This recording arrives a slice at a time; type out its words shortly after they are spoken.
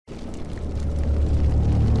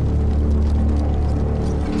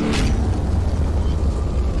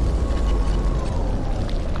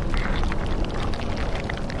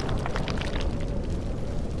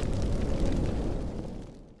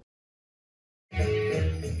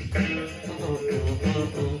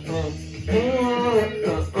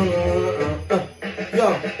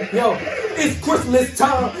It's Christmas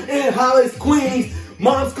time in Hollis, Queens.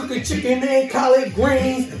 Mom's cooking chicken and collard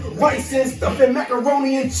greens, rice and stuffing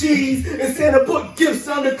macaroni and cheese, and Santa put gifts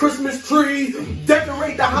under Christmas trees.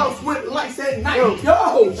 Decorate the house with lights at night.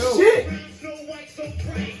 Yo, shit.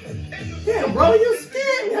 Damn, bro, you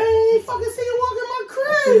scared me. I ain't fucking see you walk in my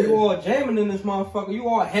crib. You all jamming in this motherfucker. You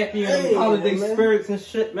all happy in the holiday spirits and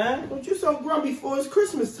shit, man. Don't you so grumpy for it's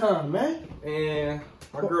Christmas time, man? Man,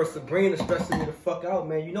 my girl Sabrina stressing me the fuck out,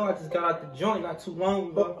 man. You know I just got out the joint not too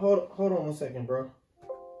long ago. Hold on 1 second, bro.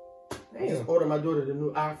 I just ordered my daughter the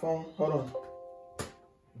new iPhone. Hold on.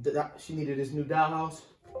 She needed this new dollhouse.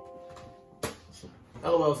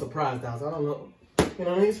 LOL surprise dolls. I don't know. You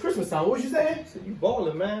know what I mean? It's Christmas time. What was you saying? So you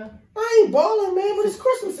balling, man. I ain't balling, man, but it's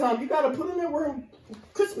Christmas time. You gotta put in there wearing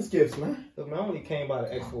Christmas gifts, man. Look, man, I only came by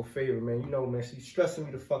to ask for a favor, man. You know, man, she's stressing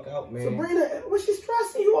me the fuck out, man. Sabrina, what's she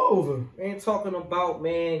stressing you over? Man, talking about,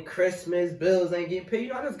 man, Christmas, bills ain't getting paid.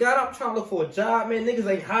 You know, I just got up trying to look for a job, man. Niggas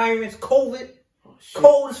ain't hiring. It's COVID.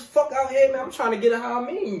 Cold as fuck out here, man. I'm trying to get it how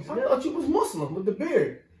it means, man. I thought you was Muslim with the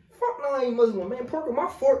beard. Fuck no, I ain't Muslim, man. Pork on my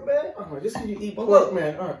fork, man. Just so you eat pork, look,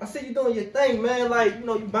 man. All right. I see you doing your thing, man. Like, you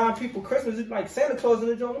know, you buying people Christmas. It's like Santa Claus in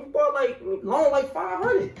the joint. You bought like loan like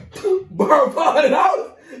 $500. Borrow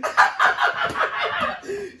 $500.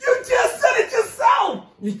 You just said it yourself.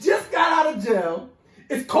 You just got out of jail.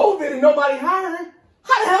 It's COVID and nobody hiring.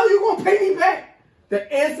 How the hell you gonna pay me back?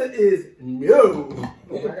 The answer is no.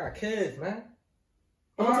 Man, I got kids, man.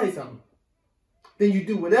 I'm gonna tell you something. Then you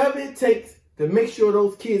do whatever it takes to make sure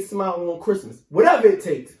those kids smile on Christmas. Whatever it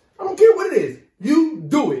takes. I don't care what it is. You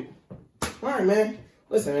do it. All right, man.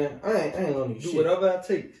 Listen, man. I ain't gonna do shit. Whatever it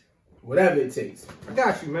takes. Whatever it takes. I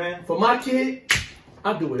got you, man. For my kid,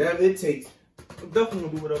 I'll do whatever it takes. I'm definitely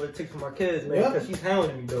gonna do whatever it takes for my kids, man. Because she's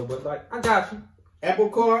hounding me, though. But, like, I got you. Apple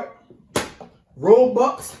Card.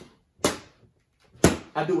 Robux.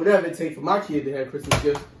 I do whatever it takes for my kid to have Christmas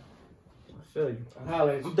gifts. I feel you.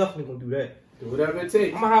 I'm definitely gonna do that. Do whatever it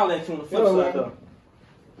takes. I'm gonna holler at you on the flip side, though.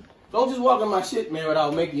 Don't just walk on my shit, man,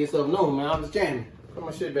 without making yourself known, man. I'm just jamming. Put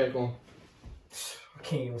my shit back on. I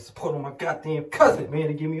can't even support on my goddamn cousin, man,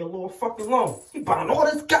 to give me a little fucking loan. He buying all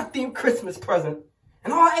this goddamn Christmas present,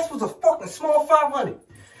 and all I asked was a fucking small $500.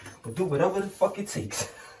 But do whatever the fuck it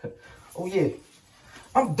takes. Oh yeah,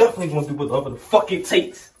 I'm definitely gonna do whatever the fuck it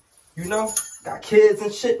takes. You know, got kids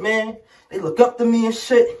and shit, man. They look up to me and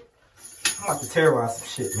shit. I'm about to terrorize some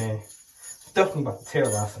shit, man. Definitely about to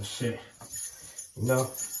terrorize some shit. You know?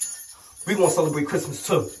 We gonna celebrate Christmas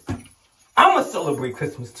too. I'm gonna celebrate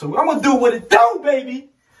Christmas too. I'm gonna do what it do, baby.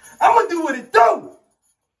 I'm gonna do what it do.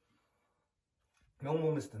 No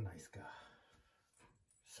more Mr. Nice Guy.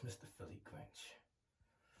 It's Mr. Philly Grinch.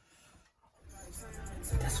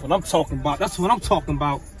 That's what I'm talking about. That's what I'm talking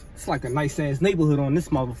about. It's like a nice ass neighborhood on this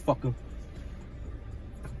motherfucker.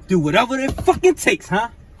 Do whatever it fucking takes, huh?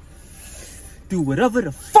 Do whatever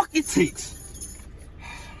the fuck it takes.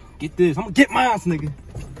 Get this. I'm gonna get mine, nigga.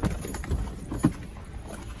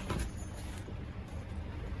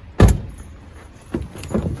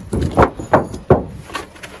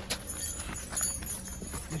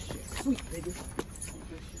 This shit sweet, nigga.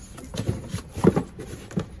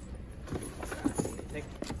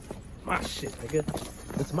 My shit, nigga.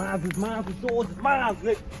 It's mine, it's mine, it's yours, it's mine,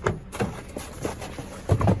 nigga.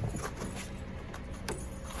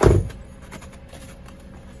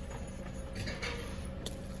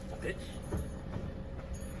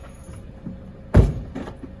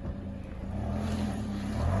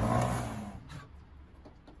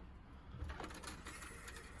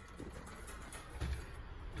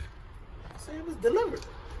 Say it was delivered.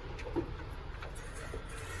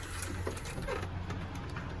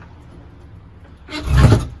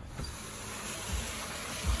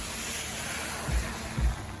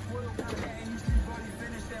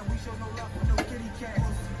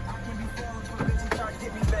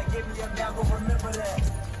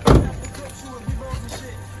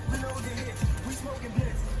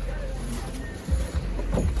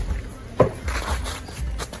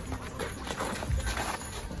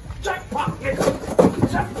 Jackpot, nigga!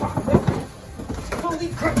 Jackpot, nigga! Philly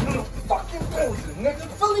Grinch in the fucking building, nigga!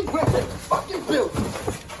 Philly Grinch in the fucking building!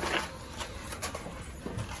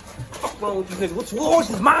 Fuck wrong with you, nigga? What's yours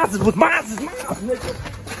is mine, what's mine is mine, nigga!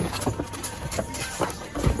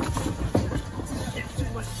 Shit, too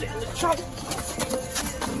much shit in the trunk!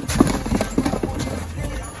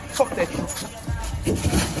 Fuck that shit.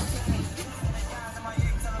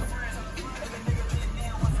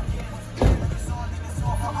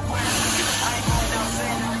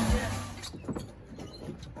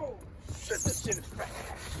 This shit is back.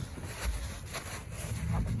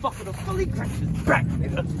 Motherfucker, the Philly Grinch is back,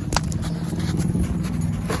 nigga.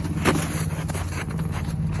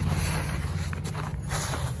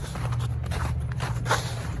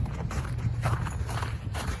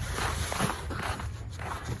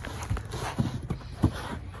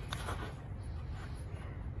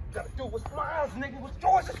 nigga. Was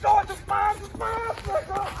George, it's mine,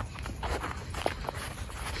 nigga.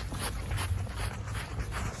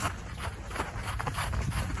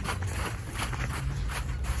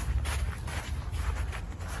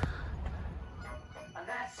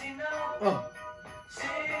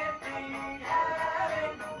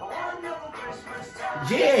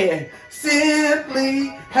 Yeah, simply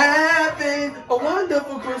having a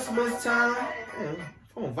wonderful Christmas time. Man,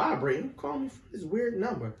 phone vibrating. Call me from this weird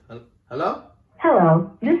number. Hello?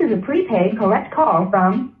 Hello, this is a prepaid collect call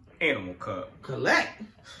from Animal Cup. Collect?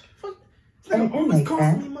 an inmate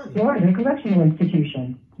at Florida Correctional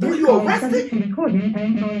Institution. Were you call is arrested? subject to recording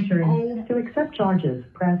and monitoring. Oh. To accept charges,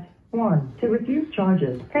 press 1. To refuse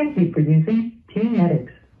charges, thank you for using Team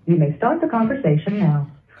Medics. You may start the conversation now.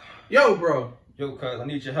 Yo, bro. Yo, cuz, I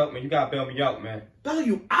need your help, man. You gotta bail me out, man. Bail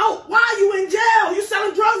you out? Why are you in jail? You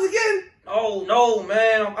selling drugs again? Oh, no,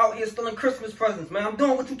 man. I'm out here stealing Christmas presents, man. I'm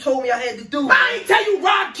doing what you told me I had to do. I ain't tell you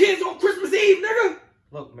rob kids on Christmas Eve, nigga.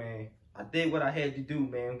 Look, man. I did what I had to do,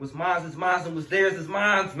 man. What's mine is mine, and what's theirs is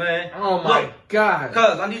mine, man. Oh, my God.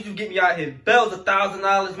 Cuz, I need you to get me out here. Bail's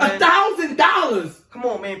 $1,000, man. $1,000? Come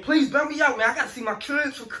on, man. Please bail me out, man. I gotta see my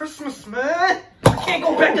kids for Christmas, man. I can't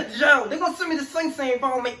go back to the jail. They're gonna send me to Sing Sing if I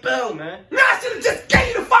don't make bail, man. Man, I should have just gave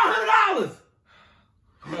you the $500.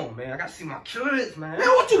 Come on, man. I gotta see my kids, man. Man, I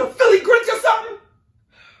want you to Philly Grinch or something.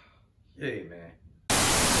 Yeah, man.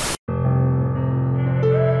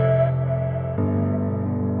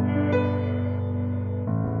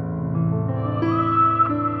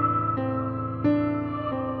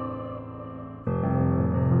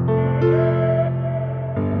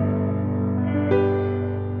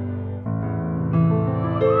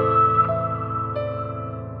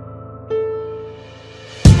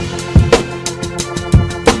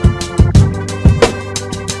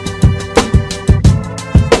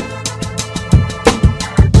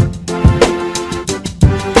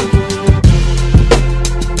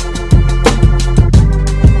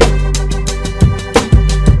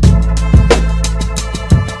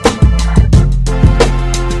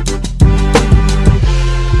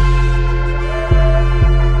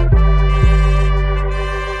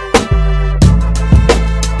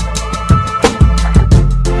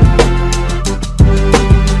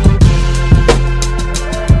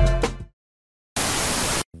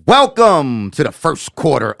 Welcome to the first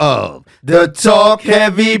quarter of the Talk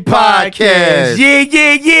Heavy Podcast.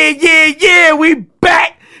 Yeah. We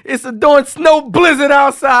back. It's a doing snow blizzard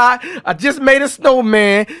outside. I just made a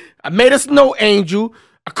snowman. I made a snow angel.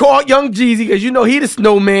 I called Young Jeezy because you know he the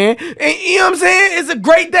snowman. And you know what I'm saying? It's a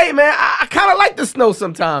great day, man. I kind of like the snow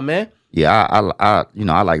sometime, man. Yeah,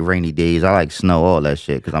 I like rainy days. I like snow, all that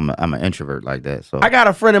shit, because I'm an introvert like that. So I got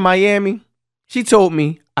a friend in Miami. She told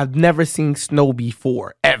me I've never seen snow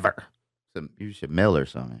before, ever. You should mail her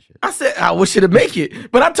something. Shit. I said, I wish her to make it.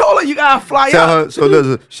 But I told her, you got to fly Tell out. her, so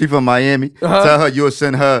listen, she from Miami. Uh-huh. Tell her you'll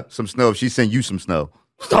send her some snow if she send you some snow.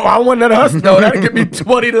 So I want none of her snow. That'll give me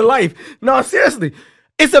 20 to life. No, seriously.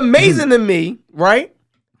 It's amazing to me, right,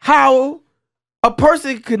 how a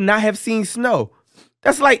person could not have seen snow.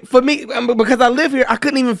 That's like, for me, because I live here, I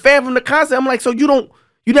couldn't even fathom the concept. I'm like, so you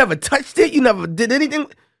never touched it? You never did anything?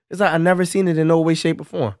 It's like, I never seen it in no way, shape, or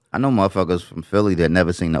form. I know motherfuckers from Philly that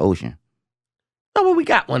never seen the ocean. No, but we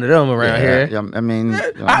got one of them around here. Yeah, I mean,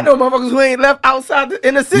 I know motherfuckers who ain't left outside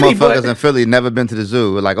in the city. Motherfuckers But in Philly never been to the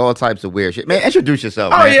zoo with like all types of weird shit. Man, introduce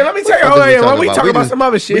yourself. Oh, man. yeah, let me tell you. What the fuck is When we talking about some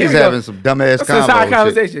other shit. We Here just we go. having some dumbass That's a side shit.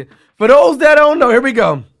 conversation. For those that don't know, here we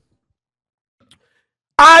go.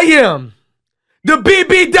 I am the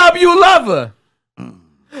BBW lover,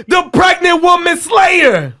 the pregnant woman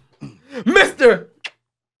slayer, Mr.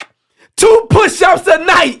 2 push-ups a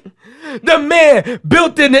night, the man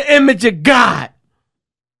built in the image of God.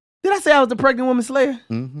 Did I say I was the pregnant woman slayer?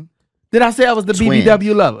 Mm-hmm. Did I say I was the Twins.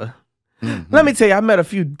 BBW lover? Mm-hmm. Let me tell you, I met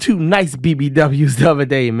two nice BBWs the other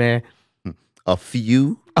day, man. A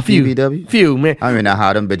few BBW? Few, man. I don't even know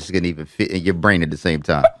how them bitches can even fit in your brain at the same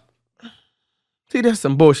time. See, that's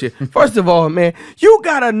some bullshit. First of all, man, you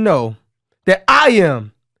gotta know that I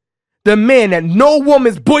am the man that no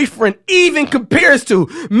woman's boyfriend even compares to.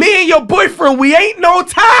 Me and your boyfriend, we ain't no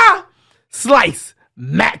tie. Slice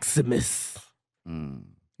Maximus.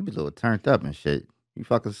 You be a little turned up and shit. You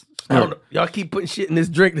fucking I don't know. Y'all keep putting shit in this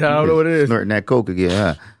drink that I don't know what it is. Snorting that coke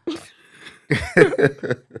again, huh?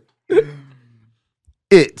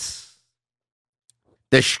 It's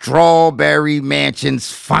the Strawberry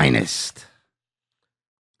Mansion's finest.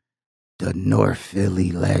 The North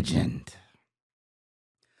Philly legend.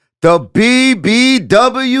 The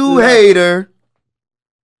BBW hater.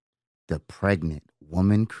 The pregnant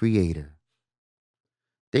woman creator.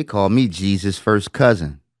 They call me Jesus' first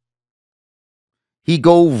cousin. He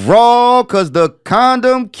go raw cause the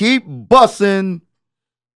condom keep bussin'.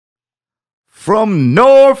 From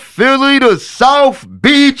North Philly to South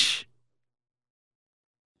Beach.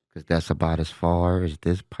 Cause that's about as far as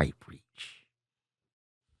this pipe reach.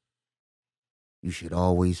 You should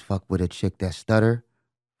always fuck with a chick that stutter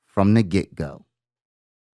from the get-go.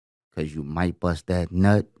 Cause you might bust that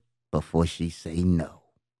nut before she say no.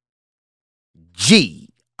 G_winner.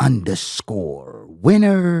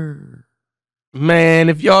 Man,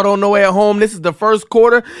 if y'all don't know at home, this is the first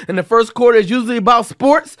quarter, and the first quarter is usually about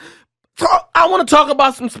sports. I want to talk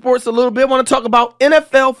about some sports a little bit. I want to talk about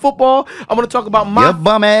NFL football. I want to talk about Your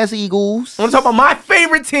bum-ass Eagles. I want to talk about my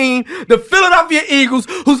favorite team, the Philadelphia Eagles,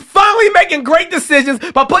 who's finally making great decisions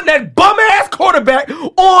by putting that bum-ass quarterback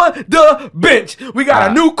on the bench. We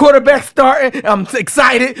got a new quarterback starting. I'm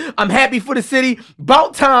excited. I'm happy for the city.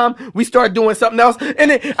 About time we start doing something else.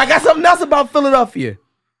 And then I got something else about Philadelphia.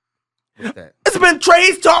 What's that? It's been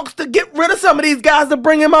trade talks to get rid of some of these guys to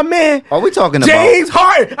bring in my man. Are we talking James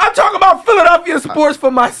Harden? I'm talking about Philadelphia sports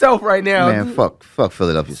for myself right now. Man, fuck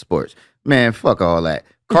Philadelphia sports. Man, fuck all that.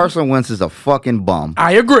 Carson Wentz is a fucking bum.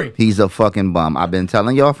 I agree. He's a fucking bum. I've been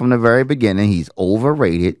telling y'all from the very beginning, he's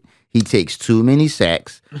overrated. He takes too many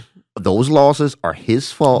sacks. Those losses are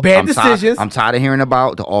his fault. Bad decisions. I'm tired of hearing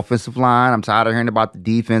about the offensive line. I'm tired of hearing about the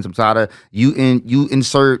defense. I'm tired of you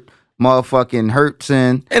insert motherfucking Hurts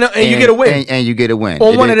in, and you get a win. And you get a win.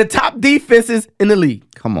 On one of the top defenses in the league.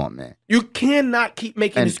 Come on, man. You cannot keep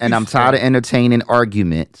making excuses. And I'm tired of entertaining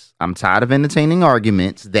arguments.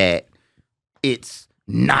 That it's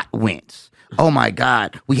not Wentz. Oh, my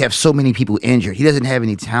God. We have so many people injured. He doesn't have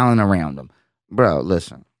any talent around him. Bro,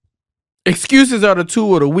 listen. Excuses are the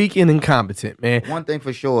tool of the weak and incompetent, man. One thing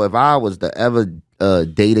for sure, if I was to ever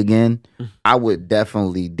date again, I would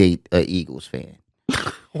definitely date an Eagles fan.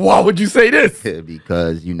 Why would you say this?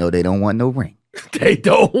 Because you know they don't want no ring. They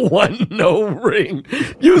don't want no ring.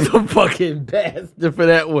 You's a fucking bastard for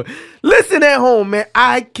that one. Listen at home, man.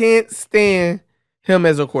 I can't stand him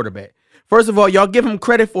as a quarterback. First of all, y'all give him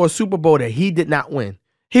credit for a Super Bowl that he did not win.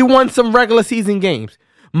 He won some regular season games.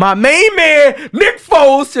 My main man, Nick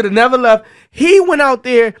Foles, should have never left. He went out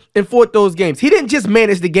there and fought those games. He didn't just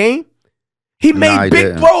manage the game. He made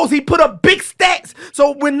big throws. He put up big stats.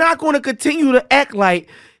 So we're not going to continue to act like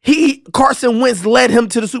Carson Wentz led him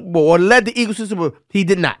to the Super Bowl or led the Eagles to the Super Bowl. He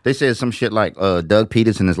did not. They said some shit like Doug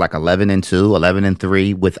Peterson is like 11-2,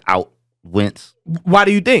 11-3 without Wentz. Why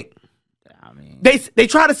do you think? I mean, they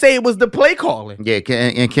try to say it was the play calling. Yeah,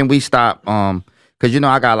 can we stop? Because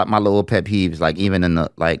I got like my little pet peeves, like even in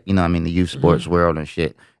the the youth sports world and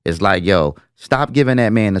shit. It's like, yo, stop giving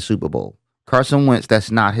that man the Super Bowl. Carson Wentz,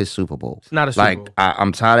 that's not his Super Bowl. It's not a Super Bowl.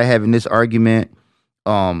 I'm tired of having this argument.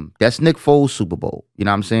 That's Nick Foles' Super Bowl. You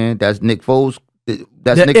know what I'm saying? That's Nick Foles.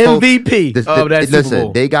 That's the Nick MVP of that Super Bowl.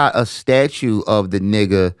 Listen, they got a statue of the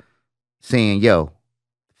nigga saying, yo,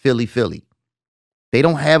 Philly, Philly. They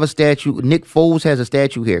don't have a statue. Nick Foles has a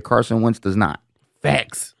statue here. Carson Wentz does not.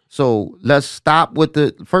 Facts. So let's stop with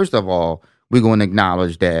the. First of all, we're going to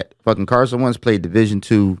acknowledge that fucking Carson Wentz played Division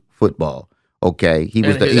II football. Okay, he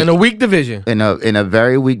was in a weak division. In a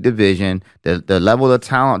very weak division. The level of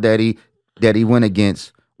talent that he went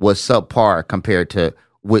against was subpar compared to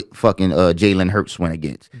what fucking Jalen Hurts went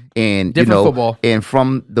against. And different football. And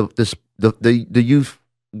from the youth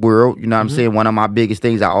world, you know what I'm saying? One of my biggest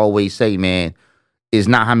things I always say, man, is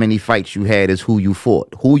not how many fights you had, is who you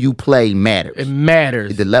fought. Who you play matters. It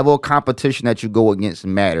matters. The level of competition that you go against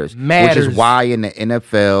matters. Matters. Which is why in the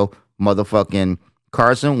NFL, motherfucking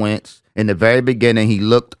Carson Wentz, in the very beginning, he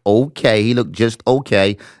looked okay. He looked just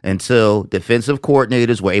okay until defensive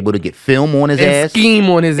coordinators were able to get film on his ass. Scheme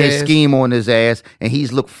on his ass. And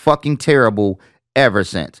he's looked fucking terrible ever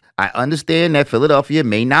since. I understand that Philadelphia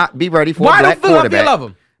may not be ready for a black quarterback. Why do Philadelphia love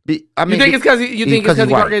him? You think it's because he's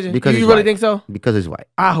Caucasian? Because you really think so? Because he's white.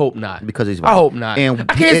 I hope not. Because he's white. I hope not. And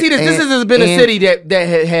I can't see this. This has been a city that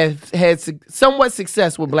has had somewhat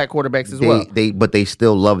success with black quarterbacks as well. But they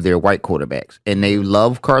still love their white quarterbacks, and they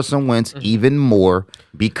love Carson Wentz even more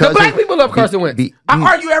because the black people love Carson Wentz. I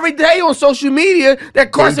argue every day on social media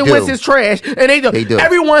that Carson Wentz is trash, and they do. They do.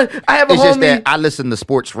 Everyone, I have a homie. It's just that I listen to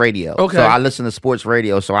sports radio. Okay. So I listen to sports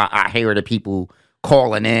radio, so I hear the people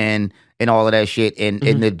calling in and all of that shit. And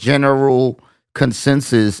the general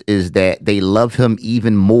consensus is that they love him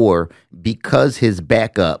even more because his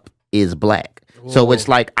backup is black. Whoa. So it's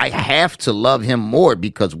like, I have to love him more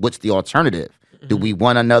because what's the alternative? Do we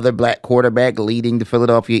want another black quarterback leading the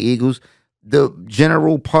Philadelphia Eagles? The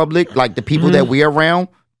general public, like the people that we're around,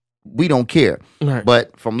 we don't care. Right.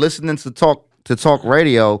 But from listening to talk to talk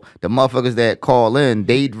radio, the motherfuckers that call in,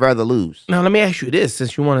 they'd rather lose. Now, let me ask you this,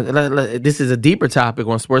 since you want to, this is a deeper topic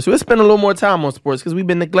on sports. So let's spend a little more time on sports because we've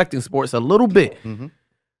been neglecting sports a little bit. Mm-hmm.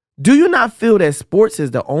 Do you not feel that sports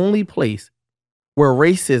is the only place where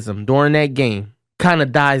racism during that game kind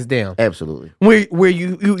of dies down? Absolutely. Where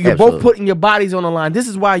you're both Absolutely. putting your bodies on the line. This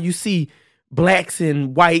is why you see blacks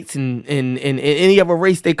and whites and any other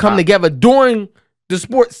race, they come together during the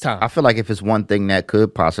sports time. I feel like if it's one thing that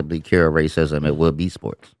could possibly cure racism, it would be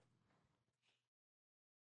sports.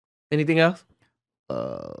 Anything else?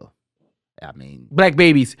 I mean, Black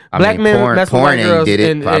babies. I Black mean, men porn mess with white ain't girls did it.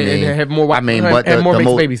 and, I mean, and have more white, I mean, but have more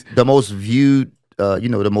mixed babies. the most viewed,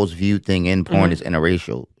 the most viewed thing in porn is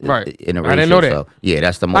interracial. Right. Interracial. I didn't know that. So, yeah,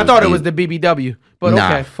 that's the most. I thought it was viewed. the BBW, but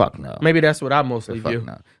nah, okay. fuck no. Maybe that's what I mostly Fuck view.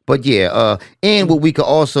 no. But yeah, and what we could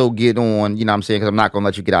also get on, you know what I'm saying, because I'm not going to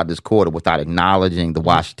let you get out this quarter without acknowledging the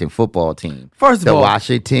Washington football team. First of the all,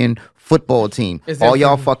 Washington football team. Is All that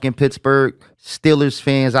y'all from- fucking Pittsburgh Steelers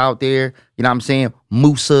fans out there, you know what I'm saying?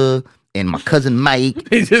 Musa and my cousin Mike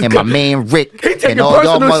He just and my man Rick He taking and all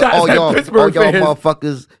y'all, personal shots at all Pittsburgh y'all fans.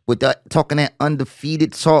 motherfuckers with that talking that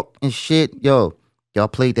undefeated talk and shit. Yo, y'all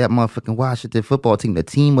played that motherfucking Washington football team, the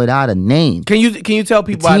team without a name. Can you tell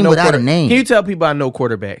people The I team know without a name. Can you tell people I know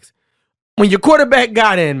quarterbacks? When your quarterback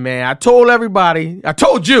got in, man, I told everybody, I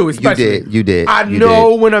told you especially. You did. I You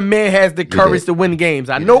know did. when a man has the courage did. to win games.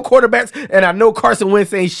 I know quarterbacks, and I know Carson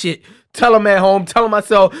Wentz ain't shit. Tell him at home, tell him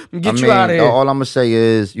myself, get you out of here. All I'm gonna say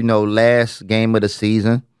is, last game of the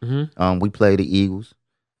season, Mm-hmm. we play the Eagles,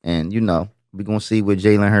 and we're gonna see what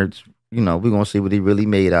Jalen Hurts. We're gonna see what he really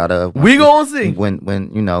made out of. We gonna see. When Want when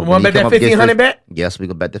to he bet that come up against $1,500 this- bet? Yes, we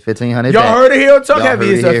can bet the $1,500. Y'all heard it here, Talk Y'all Heavy.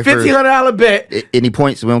 heard It's it a here first. $1,500 bet. Any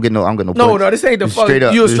points? We don't get no. I'm getting no No, points. no, this ain't the fuck. Straight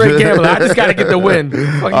up. You a straight gambler. I just gotta get the win. Fuck you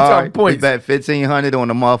All talking right, points. We bet $1,500 on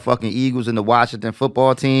the motherfucking Eagles and the Washington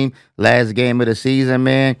football team. Last game of the season,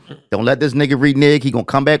 man. Don't let this nigga renege. He gonna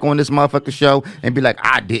come back on this motherfucking show and be like,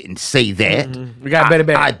 I didn't say that. We got a better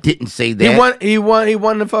bet. I didn't say that. He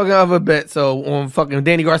won the fucking other bet. So on fucking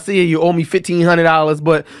Danny Garcia, you owe me $1,500.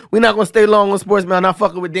 But we're not gonna stay long on sports, man. I'm not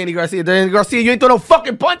fucking with Danny Garcia. Danny Garcia, you ain't throw no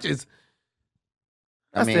fucking punches.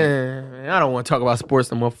 I don't want to talk about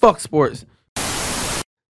sports no more. Fuck sports.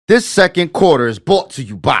 This second quarter is brought to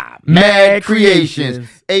you by Mad Creations.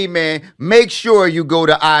 Hey man, make sure you go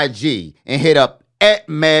to IG and hit up at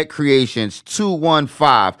Mad Creations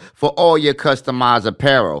 215 for all your customized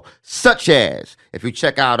apparel, such as if you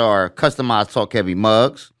check out our customized Talk Heavy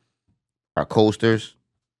mugs, our coasters,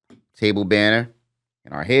 table banner,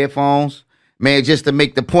 and our headphones. Man, just to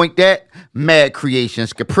make the point that Mad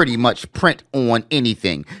Creations can pretty much print on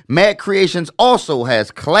anything. Mad Creations also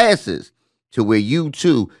has classes to where you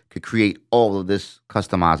too could create all of this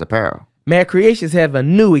customized apparel. Mad Creations have a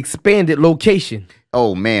new expanded location.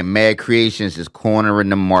 Oh man, Mad Creations is cornering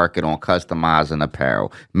the market on customizing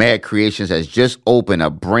apparel. Mad Creations has just opened a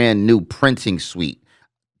brand new printing suite.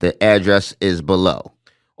 The address is below.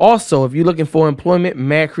 Also, if you're looking for employment,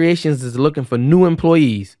 Mad Creations is looking for new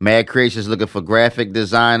employees. Mad Creations looking for graphic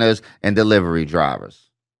designers and delivery drivers.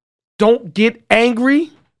 Don't get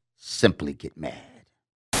angry. Simply get mad.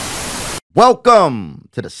 Welcome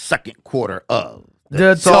to the second quarter of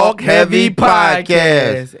The Talk Heavy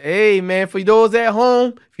Podcast. Hey, man, for those at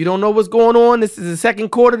home, if you don't know what's going on, this is the second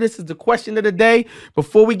quarter. This is the question of the day.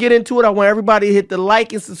 Before we get into it, I want everybody to hit the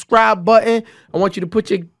like and subscribe button. I want you to put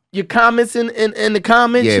your comments in the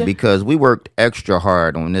comments. Yeah, because we worked extra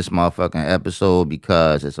hard on this motherfucking episode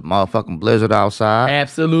because it's a motherfucking blizzard outside.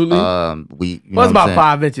 Absolutely. Well, It's about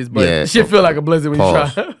 5 inches, but Yeah, it should feel like a blizzard when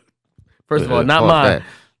pause. you try. First of all, not Pause mine. that.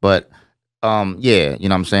 But yeah, you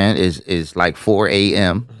know what I'm saying? It's like 4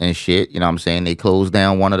 a.m. and shit. You know what I'm saying? They closed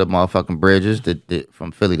down one of the motherfucking bridges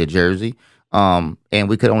from Philly to Jersey. And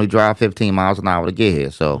we could only drive 15 miles an hour to get here.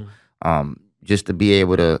 So just to be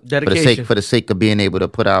able to Dedication. for the sake of being able to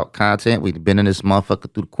put out content, we've been in this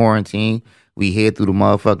motherfucker through the quarantine. We here through the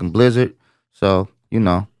motherfucking blizzard. So,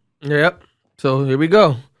 Yep. So here we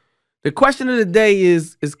go. The question of the day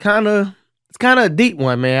is kind of a deep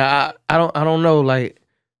one, man. I don't know, like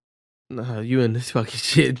you and this fucking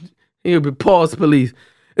shit. You'll be pause, police.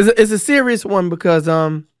 It's a serious one because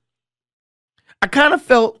I kind of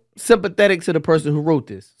felt sympathetic to the person who wrote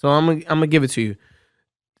this, so I'm gonna give it to you.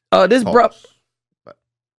 This brother.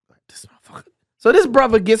 So this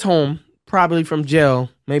brother gets home probably from jail,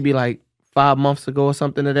 maybe like 5 months ago or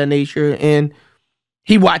something of that nature, and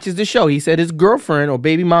he watches the show. He said his girlfriend or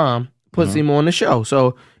baby mom puts him on the show.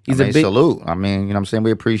 So he's a big salute. I mean, you know what I'm saying? We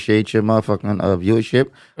appreciate your motherfucking viewership.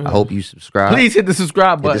 I hope you subscribe. Please hit the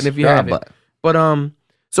subscribe button if you subscribe haven't. button. But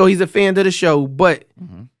so he's a fan of the show. But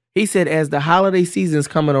he said as the holiday season's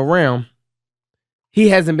coming around, he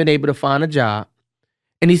hasn't been able to find a job,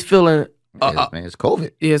 and he's feeling man, it's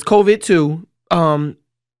COVID. yeah, it's COVID too.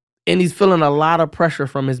 And he's feeling a lot of pressure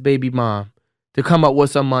from his baby mom to come up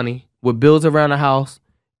with some money with bills around the house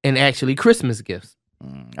and actually Christmas gifts.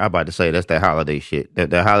 I'm about to say that's that holiday shit.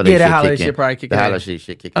 That holiday Yeah, shit that holiday kick in. shit probably kick in. The holiday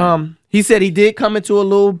shit kick in. He said he did come into a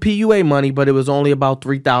little PUA money, but it was only about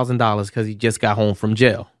 $3,000 because he just got home from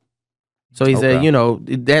jail. So he said, Okay. you know,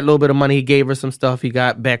 that little bit of money, he gave her some stuff. He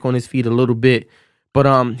got back on his feet a little bit.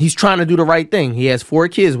 But he's trying to do the right thing. He has 4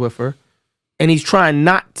 kids with her, and he's trying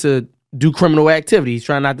not to do criminal activity. He's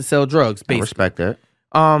trying not to sell drugs, I basically. respect that.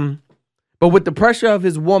 But with the pressure of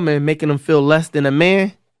his woman making him feel less than a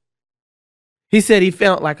man, he said he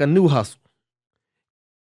felt like a new hustle,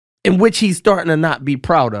 in which he's starting to not be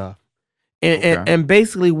proud of. And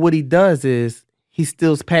basically what he does is he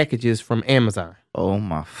steals packages from Amazon. Oh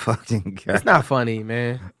my fucking god! It's not funny,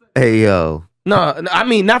 man. Hey yo, No, I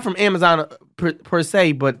mean, not from Amazon per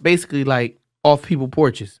se, but basically like off people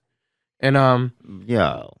porches. And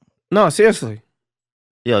yo, no, seriously.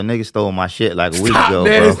 yo, nigga stole my shit like a week Stop, ago,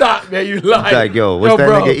 man, bro. stop, man. You lying. Like, yo, what's that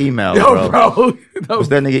bro. nigga email, Yo, bro? bro. No. What's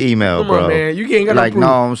that nigga email, Come bro? on, man. You can't get like, no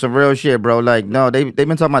proof. no, some real shit, bro. Like, no, they been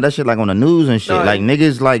talking about that shit like on the news and shit. No, like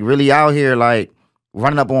niggas like really out here like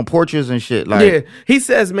running up on porches and shit. Like, Yeah, he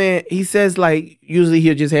says, man, like usually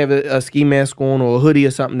he'll just have a ski mask on or a hoodie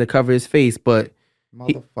or something to cover his face, but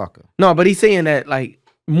motherfucker. no, but he's saying that like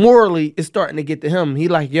morally it's starting to get to him. He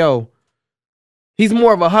like, yo, he's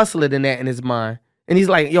more of a hustler than that in his mind. And he's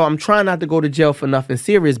like, yo, I'm trying not to go to jail for nothing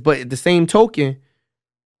serious, but at the same token,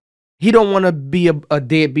 he don't want to be a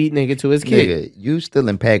deadbeat nigga to his kid. Nigga, you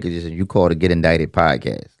stealing packages and you call to Get Indicted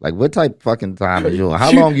podcast. Like, what type of fucking time is you on?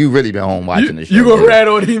 How long you really been home watching this shit? You gonna nigga? rat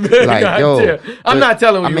on him, man? Like, yo, I'm not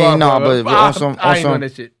telling you. I mean, no, bro. but on some I ain't doing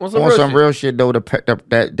that shit. On some real shit. though,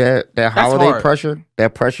 that holiday hard.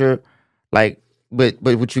 pressure, like, but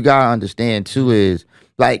what you gotta understand too is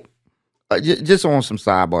like, just on some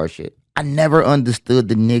sidebar shit. I never understood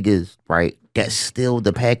the niggas, right, that steal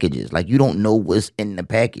the packages. Like, you don't know what's in the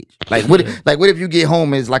package. Like, what if you get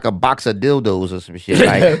home and it's like a box of dildos or some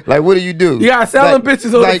shit? Like what do? You gotta sell them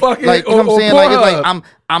bitches on the fucking like, you know what I'm saying? or Like, it's Pornhub. like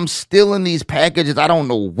I'm stealing these packages. I don't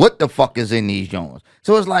know what the fuck is in these joints.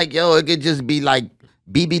 So it's like, yo, it could just be like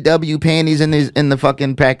BBW panties in the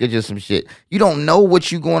fucking package or some shit. You don't know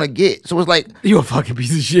what you gonna get. So it's like, You a fucking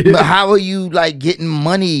piece of shit. but how are you like getting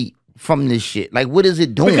money from this shit? Like, what is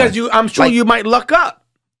it doing? Because I'm sure Like, you might luck up.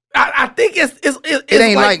 I think it's it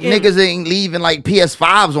ain't like niggas ain't leaving like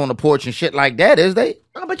PS5s on the porch and shit like that, is they?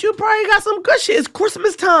 Oh, but you probably got some good shit. It's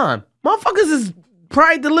Christmas time. Motherfuckers is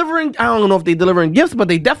probably delivering. I don't know if they delivering gifts, but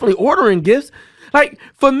they definitely ordering gifts. Like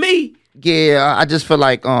for me, Yeah, I just feel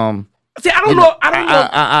like see, I don't know.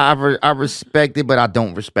 I respect it, but I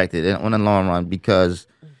don't respect it on the long run because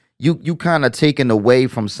you kind of taking away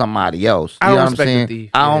from somebody else. You I don't know what I'm respect the saying? thief,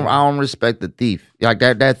 I yeah. don't respect the thief. Like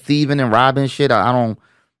that thieving and robbing shit. I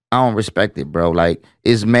don't respect it, bro. Like,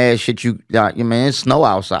 it's mad shit. You man, it's snow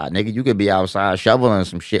outside, nigga. You could be outside shoveling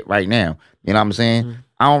some shit right now. You know what I'm saying? Mm-hmm.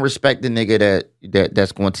 I don't respect the nigga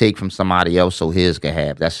that's going to take from somebody else so his can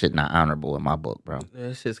have. That shit not honorable in my book, bro.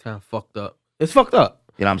 That shit's kind of fucked up. It's fucked up.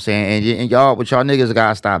 You know what I'm saying? And y'all, what y'all niggas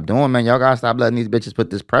gotta stop doing, man. Y'all gotta stop letting these bitches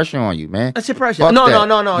put this pressure on you, man. That's your pressure. Fuck No. You You're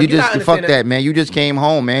just not fuck understanding that, man. You just came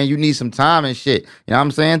home, man. You need some time and shit. You know what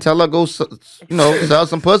I'm saying? Tell her go, sell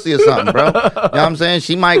some pussy or something, bro. You know what I'm saying?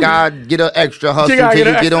 She might gotta get an extra hustle gotta till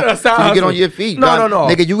get you an get on, extra till you get hustle. on your feet. No.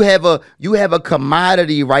 nigga. You have a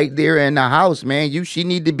commodity right there in the house, man. She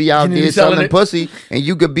need to be out need to there be selling selling it. pussy, and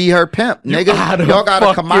you could be her pimp, nigga. out of Y'all got a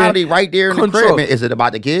fucking commodity right there in the crib, control. man. Is it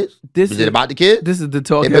about the kids? This Is is- it about the kids? This is the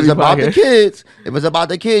talk. If it's about the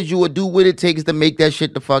podcast. kids, you would do what it takes to make that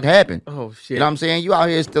shit the fuck happen. Oh shit. You know what I'm saying? You out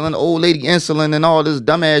here stealing old lady insulin and all this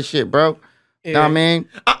dumbass shit, bro. You know what I mean?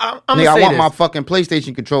 I'm Nigga, gonna I say want this. my fucking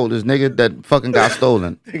PlayStation controllers, nigga, that fucking got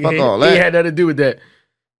stolen. Fuck all He that. had nothing to do with that.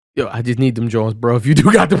 Yo, I just need them Jones, bro. If you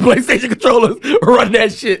do got the PlayStation controllers, run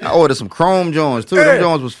that shit. I ordered some Chrome Jones too. Yeah. Them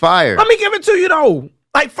Jones was fire. Let me give it to you though.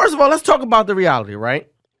 Like, first of all, let's talk about the reality, right?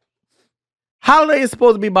 Holiday is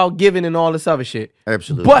supposed to be about giving and all this other shit.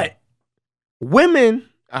 Absolutely. But women,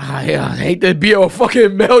 I hate to be a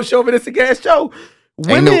fucking male chauvinistic ass show.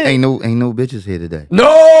 Women, ain't no bitches here today.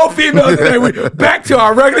 no females today. We back to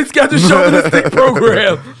our regularly scheduled chauvinistic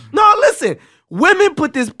program. No, listen. Women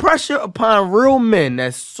put this pressure upon real men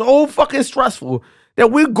that's so fucking stressful that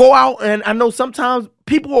we go out and I know sometimes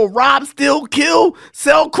people will rob, steal, kill,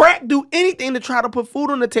 sell crack, do anything to try to put food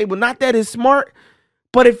on the table. Not that it's smart,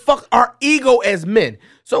 but it fuck our ego as men.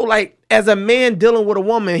 So like as a man dealing with a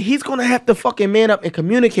woman, he's gonna have to fucking man up and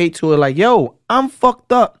communicate to her like, yo, I'm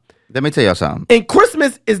fucked up. Let me tell y'all something. And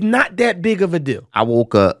Christmas is not that big of a deal. I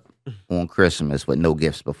woke up on Christmas with no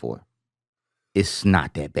gifts before. It's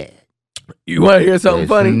not that bad. You want to hear something It's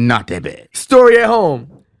funny? not that bad. Story at home.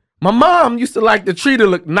 My mom used to like the tree to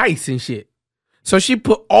look nice and shit. So she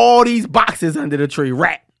put all these boxes under the tree,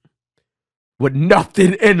 wrapped, with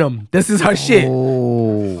nothing in them. This is her shit.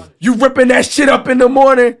 Oh. You ripping that shit up in the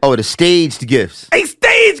morning. Oh, the staged gifts. Hey,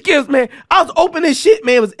 stage gifts, man. I was opening shit,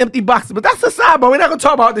 man. It was empty boxes. But that's a sidebar. We're not going to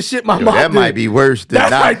talk about the shit my mom That did. might be worse than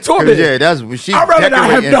That's not. like torment. Yeah, that's what she I'd rather not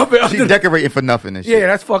have decorating. nothing She under- decorating for nothing and shit. Yeah,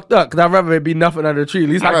 that's fucked up. Because I'd rather it be nothing under the tree. At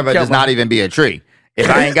least I'd I can rather count just not even be a tree. If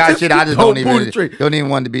I ain't got shit, I just Don't don't pull even the tree. don't even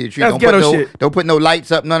want to be a tree. That's Don't put ghetto no shit. don't put no lights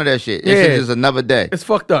up, none of that shit. It's Yeah. just another day. It's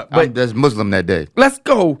fucked up. I'm But just Muslim that day. let's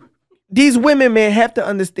go. These women, man, have to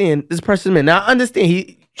understand this precious man. Now, I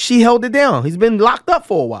understand she held it down. He's been locked up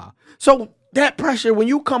for a while. So that pressure, when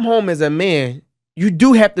you come home as a man, you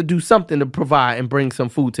do have to do something to provide and bring some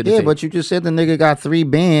food to the Yeah, table. but you just said the nigga got 3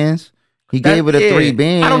 bands. He That- gave it a yeah. 3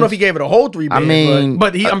 bands. I don't know if he gave it a whole 3 bands. mean,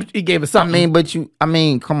 but he gave it I something.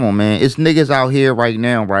 mean, come on, man. It's niggas out here right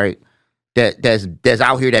now, right? That's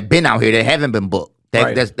out here that been out here that haven't been booked.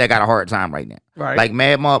 Right. That got a hard time right now. Right. Like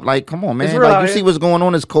Mad Mob, like, come on, It's man. real Like out you here. see what's going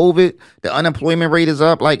on is COVID. The unemployment rate is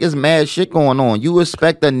up. Like it's mad shit going on. You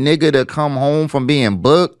expect a nigga to come home from being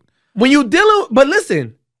booked? When you dealing, but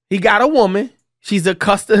listen, he got a woman. She's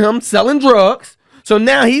accustomed to him selling drugs. So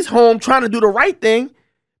now he's home trying to do the right thing.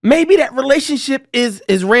 Maybe that relationship is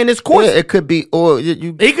ran its course. Yeah, it could be, or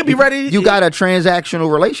you. He could be ready. You got a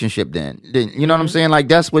transactional relationship. Then you know what I'm saying? Like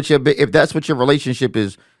that's what if that's what your relationship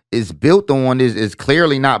is built on is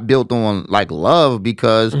clearly not built on like love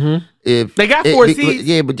because if They got 4 Cs.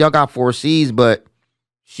 Yeah, but y'all got 4 C's, but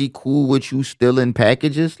she cool with you stealing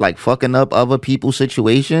packages, like fucking up other people's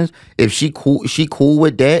situations. If she cool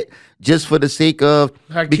with that, just for the sake of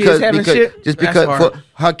Her kids having shit? just That's because hard. for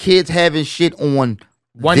her kids having shit on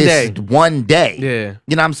One this day. one day. Yeah.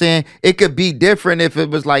 You know what I'm saying? It could be different if it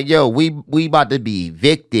was like, yo, we about to be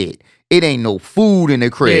evicted. It ain't no food in the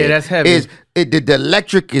crib. Yeah, that's heavy. The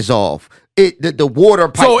electric is off. The water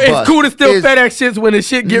pipe So it's bust. cool to steal It's- FedEx shits when the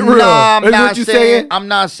shit get real. Nah, I'm Is not what you saying, saying? I'm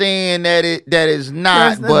not saying that is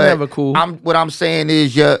not, That's but never cool. what I'm saying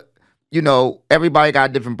is you know, everybody got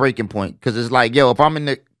a different breaking point. Cause it's like, yo, if I'm in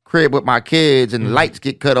the crib with my kids and the lights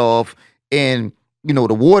get cut off and you know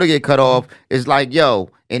the water get cut off, it's like, yo,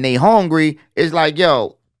 and they hungry, it's like,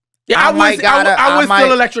 yo, Yeah, I would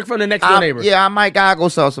steal electric from the next door neighbor. yeah, I might gotta go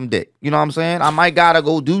sell some dick. You know what I'm saying? I might gotta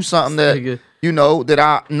go do something Nigga. that you know that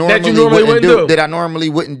I normally, normally wouldn't wouldn't do. do. That I normally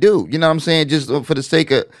wouldn't do. You know what I'm saying? Just for the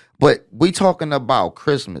sake of. But we talking about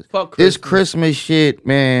Christmas. Fuck This Christmas. Christmas shit,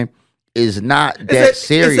 man, is not that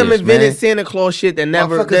serious, It's some invented man. Santa Claus shit that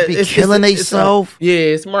never. Motherfuckers be killing theyself. Yeah,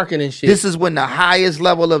 it's marketing shit. This is when the highest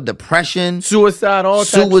level of depression, suicide, all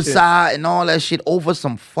types of shit. suicide, and all that shit over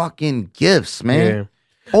some fucking gifts, man.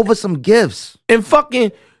 Over some gifts. And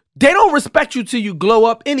fucking, they don't respect you till you glow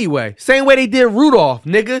up anyway. Same way they did Rudolph,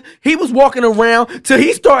 nigga. He was walking around till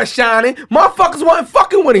he started shining. Motherfuckers wasn't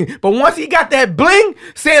fucking with him. But once he got that bling,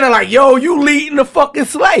 Santa like, yo, you leading the fucking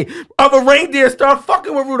sleigh. Other reindeers start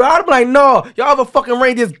fucking with Rudolph. I'd be like, no, y'all other fucking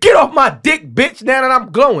reindeers, get off my dick, bitch, now that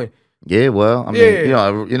I'm glowing. Yeah, well, I mean,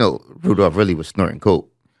 Yeah. you know, Rudolph really was snorting coke.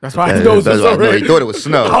 That's why Yeah, I know it was that's why I know. so He thought it was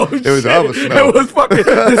snow. Oh, It was shit. other snow. It was fucking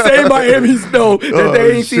the same Miami snow that Oh,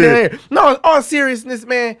 they ain't seen shit. that. No, in all seriousness,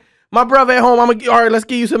 man. My brother at home, all right, let's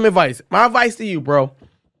give you some advice. My advice to you, bro.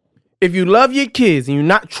 If you love your kids and you're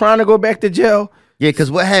not trying to go back to jail, Yeah, because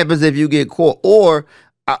what happens if you get caught? Or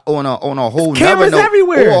on a whole cameras nother note,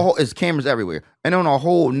 everywhere. It's cameras everywhere. And on a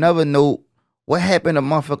whole nother note, what happened? A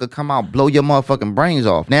motherfucker come out, blow your motherfucking brains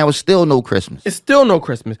off. Now it's still no Christmas. it's still no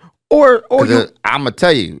Christmas. Or you, I'm gonna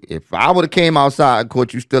tell you, if I would have came outside and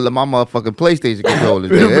caught you stealing my motherfucking PlayStation controller,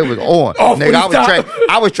 nigga, it was on. Off Nigga,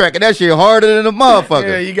 I was tracking that shit harder than a motherfucker.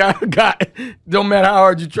 yeah, you got don't matter how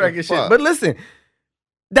hard you track your shit. Fuck. But listen,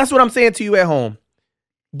 that's what I'm saying to you at home.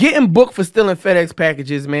 Getting booked for stealing FedEx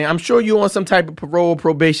packages, man. I'm sure you on some type of parole,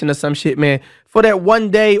 probation, or some shit, man. For that one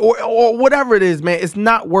day or whatever it is, man, it's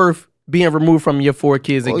not worth being removed from your 4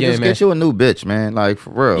 kids Well, again, just man. get you a new bitch, man. Like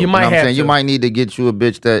for real. You might know what I'm have saying? You to. might need to get you a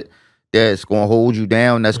bitch that's gonna hold you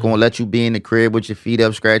down. That's gonna let you be in the crib with your feet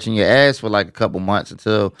up, scratching your ass for like a couple months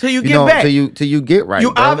until you get back. Till you get right.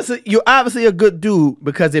 You bro. you're obviously a good dude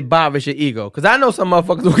because it bothers your ego. Because I know some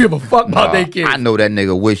motherfuckers don't give a fuck about Nah, their kids. I know that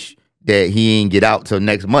nigga wish that he ain't get out till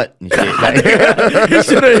next month. And shit. Like, He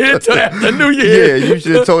should have hit till after New yeah, Year. you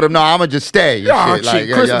should have told him, no, I'ma just stay. and Oh, shit. shit,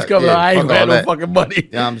 Like, Christmas coming up. I ain't fuck got all no that. fucking money. You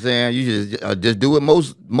know what I'm saying? You just do what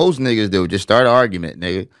most niggas do. Just start an argument,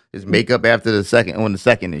 nigga. Just make up after the second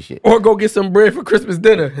and shit. Or go get some bread for Christmas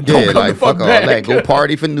dinner. And don't come like the fuck all back. that. Go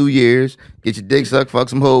party for New Year's. Get your dick sucked, fuck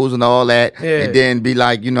some hoes and all that. Yeah. And then be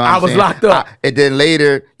like, you know what I I'm was saying? locked up. And then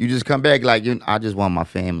later, you just come back like, I just want my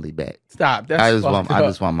family back. Stop. That's I just fucked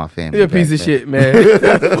want up. my family You're a back. piece of man. shit, man.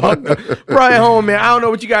 That's fucked up. Bro, at home, man. I don't know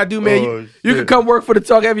what you gotta do, man. Oh, you can come work for the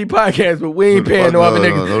Talk Heavy podcast, but we ain't paying no other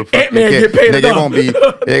niggas. fuck Ant-Man you get can't. paid Nigga,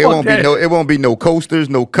 enough. it won't be no coasters,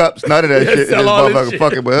 no cups, none of that shit. This sell all this motherfucker shit.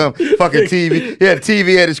 fucking with him. Fucking TV. He had a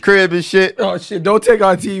TV at his crib and shit. Oh shit! Don't take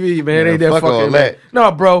our TV, man. Yeah, Ain't that fuck all fucking that.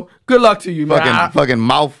 No, bro. Good luck to you, man. Fucking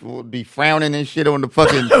mouth would be frowning and shit on the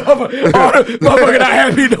fucking Motherfucker not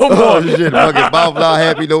happy no more. oh shit. Fucking mouth not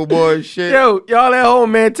happy no more and shit. Yo, y'all at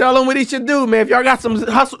home, man. Tell him what he should do, man. If y'all got some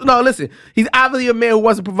hustle, no, listen. He's obviously a man who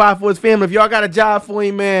wants to provide for his family. If y'all got a job for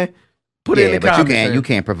him, man, put it in the but comments. you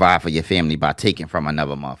can't provide for your family by taking from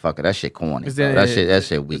another motherfucker. That shit corny. Is Bro. that- That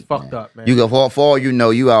shit weak. it's fucked up, man. You go for all you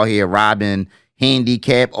know, you out here robbing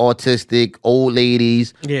handicapped, autistic, old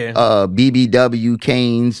ladies, Yeah. BBW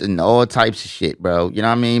canes and all types of shit, bro. You know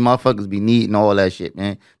what I mean? Motherfuckers be needing all that shit,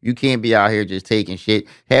 man. You can't be out here just taking shit.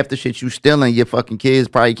 Half the shit you stealing, your fucking kids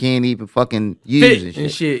probably can't even fucking use Fit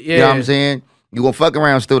and shit. yeah. You know what I'm saying? You gonna fuck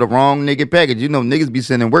around steal the wrong nigga package. You know niggas be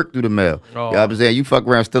sending work through the mail. You know what I'm saying? You fuck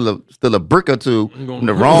around steal a brick or two from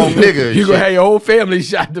the wrong nigga. and You gonna shit. have your whole family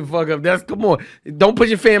shot the fuck up. Come on. Don't put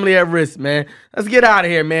your family at risk, man. Let's get out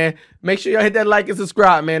of here, man. Make sure y'all hit that like and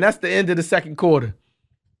subscribe, man. That's the end of the second quarter.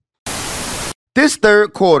 This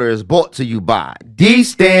third quarter is brought to you by D.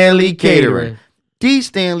 Stanley Catering. D.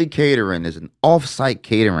 Stanley Catering is an off-site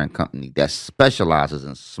catering company that specializes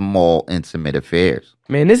in small, intimate affairs.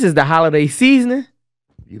 Man, this is the holiday seasoning.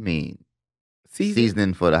 You mean Season?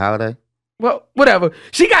 seasoning for the holiday? Well, whatever.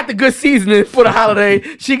 She got the good seasoning for the holiday.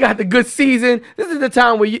 She got the good season. This is the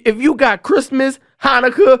time where if you got Christmas,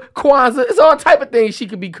 Hanukkah, Kwanzaa, it's all type of things she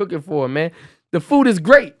could be cooking for, man. The food is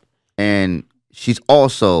great. And she's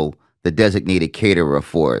also the designated caterer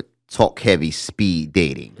for Talk Heavy Speed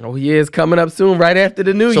Dating. Oh, yeah, it's coming up soon, right after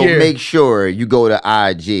the new So year. make sure you go to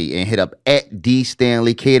IG and hit up at D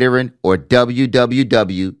Stanley Catering or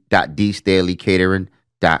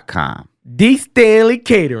www.dstanleycatering.com, D. Stanley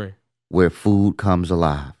Catering. where food comes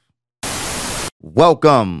alive.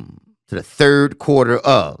 Welcome to the third quarter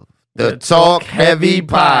of the Talk Heavy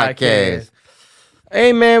Podcast.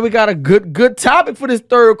 Hey, man, we got a good topic for this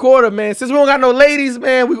third quarter, man. Since we don't got no ladies,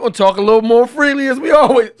 man, we're going to talk a little more freely as we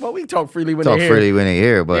always... Well, we talk freely when Talk they're here. freely when they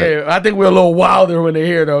here, but Yeah, I think we're a little wilder when they're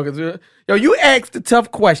here, though. Cause yo, you asked the tough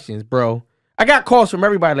questions, bro. I got calls from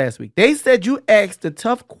everybody last week. They said you asked the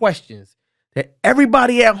tough questions that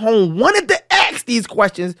everybody at home wanted to ask these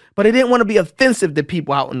questions, but they didn't want to be offensive to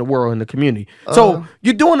people out in the world, in the community. So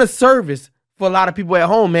you're doing a service for a lot of people at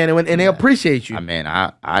home, man, and they appreciate you. I mean,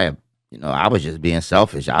 I was just being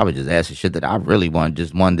selfish. I was just asking shit that I really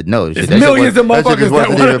just wanted to know. There's That shit millions of that shit motherfuckers just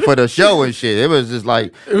wasn't that even for the show and shit. It was just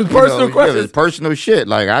like It was personal It questions. was personal shit.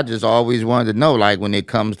 Like I just always wanted to know, like when it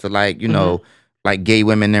comes to like like gay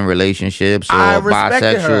women in relationships or I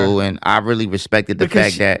respected bisexual, and I really respected the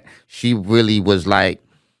Because fact that she really was like,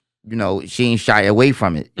 she ain't shy away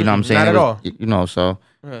from it. You know what I'm saying? Not at It was- all. So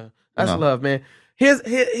Yeah, that's No. love, man. Here's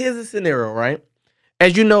a scenario, right?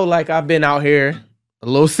 As you know, like I've been out here a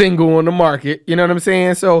little single on the market. You know what I'm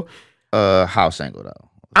saying? So how single though?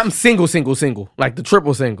 I'm single, like the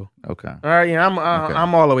triple single. Okay. All right, yeah, I'm Okay.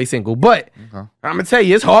 I'm all the way single, but Okay. I'm gonna tell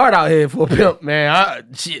you, it's hard out here for a pimp, man.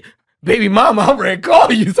 Shit, baby mama, I'm ready to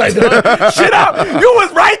call you. It's like, shit out. You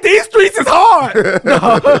was right. These streets is hard.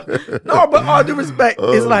 No, but all due respect,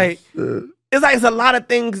 it's like. It's a lot of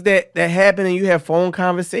things that happen, and you have phone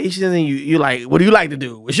conversations, and you like, what do you like to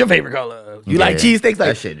do? What's your favorite color? You like cheesesteaks? Like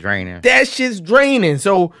that shit draining. that shit's draining.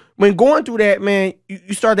 So when going through that, man,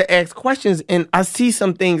 you start to ask questions, and I see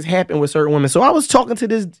some things happen with certain women. So I was talking to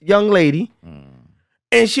this young lady,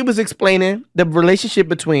 and she was explaining the relationship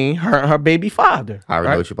between her and her baby father. I already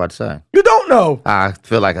right? know what you're about to say. You don't know. I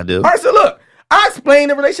feel like I do. All right, so look, I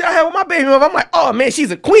explained the relationship I have with my baby mother. I'm like, oh man, she's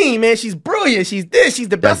a queen, man. She's brilliant. She's this. She's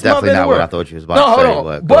the That's best mother definitely in the not world. what I thought you was about No, to say. hold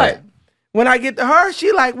on. Go But ahead. when I get to her,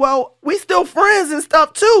 she like, well, we still friends and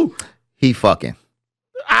stuff too. He fucking.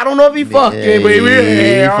 I don't know if he fucking, but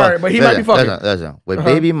all right, but he might be fucking. Listen. With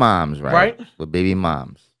baby moms, right? Right. With baby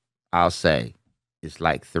moms, I'll say it's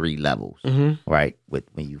like 3 levels, right?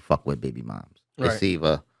 When you fuck with baby moms, Right. it's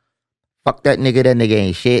either fuck that nigga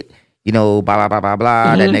ain't shit. Blah blah blah blah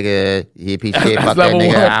blah. That nigga, he a piece of shit. That's Fuck that level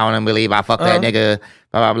nigga. one. I don't believe I fuck that nigga.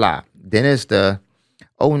 Blah blah blah. Then it's the,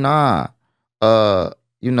 oh nah,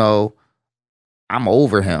 I'm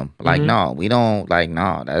over him. Like no, we don't. Like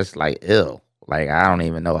no, that's like ill. Like I don't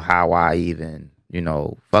even know how I even you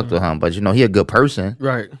know, fucked with him. But, you know, he a good person.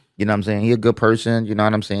 Right. You know what I'm saying? He a good person. You know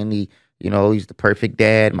what I'm saying? He, you know, he's the perfect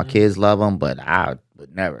dad. My kids love him, but I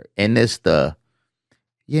would never. And this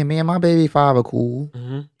yeah, me and my baby father cool.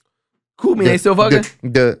 Cool, me, they still fucking?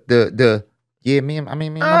 Yeah, me and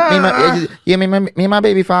my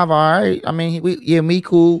baby father, all right. I mean, me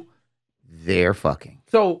cool. They're fucking.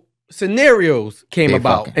 So scenarios came They're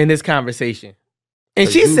about fucking. in this conversation. And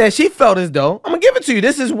she said she felt as though, I'm gonna give it to you.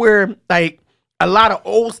 This is where like a lot of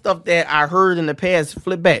old stuff that I heard in the past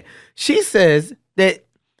flip back. She says that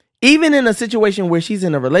even in a situation where she's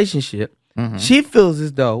in a relationship, she feels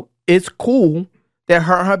as though it's cool that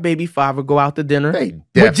her and her baby father go out to dinner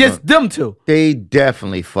with just them two. They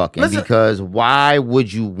definitely fucking. Listen, because why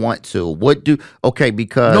would you want to?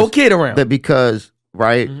 Because no kid around. Because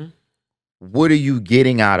right, what are you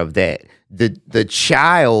getting out of that? The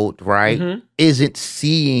child, right, isn't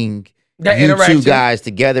seeing That you interaction. two guys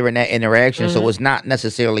together in that interaction, so it's not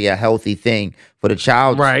necessarily a healthy thing for the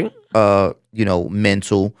child, Right. You know,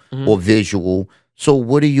 mental or visual. So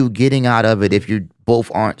what are you getting out of it if you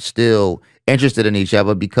both aren't still interested in each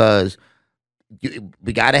other? Because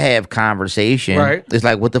we got to have conversation. Right. It's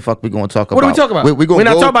like, what the fuck we going to talk about? What are we talking about? We're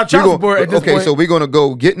not talking about child support at this point. So we're going to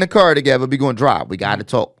go get in the car together. We're going to drive. We got to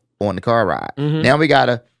talk on the car ride. Now we got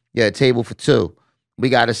to get a table for two. We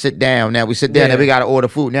got to sit down. Now we sit down. Yeah. Now we got to order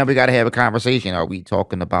food. Now we got to have a conversation. Are we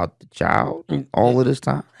talking about the child all of this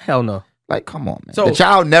time? Hell no. Like, come on, man. So- The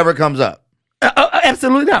child never comes up.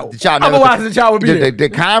 Absolutely not. The child never Otherwise, the child would be there. The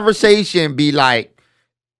conversation be like,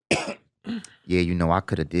 yeah, you know, I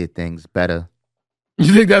could have did things better.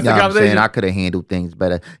 You think that's You know the what I'm saying? conversation? I could have handled things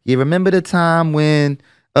better. You remember the time when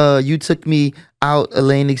you took me out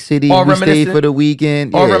Atlantic City All and we stayed reminiscent. for the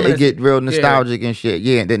weekend? All Yeah, it reminiscent. get real nostalgic and shit.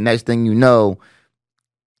 Yeah, and the next thing you know,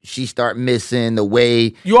 she start missing the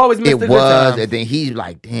way You always miss it the good was. times. And then he's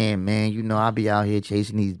like, damn, man, you know, I be out here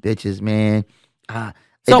chasing these bitches, man. It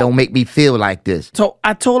So- don't make me feel like this. So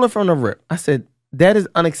I told her from the rip, I said, that is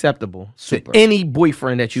unacceptable Super. to any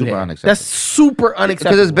boyfriend that you Super have. unacceptable. That's super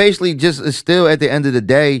unacceptable. Because it's basically it's still at the end of the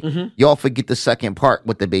day, Mm-hmm. y'all forget the second part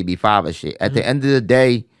with the baby father shit. At the end of the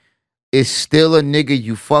day, it's still a nigga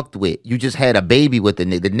you fucked with. You just had a baby with the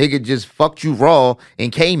nigga. The nigga just fucked you raw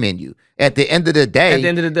and came in you. At the end of the day,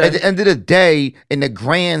 in the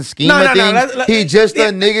grand scheme of things, he just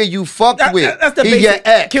a nigga you fucked with. That's the He basic. your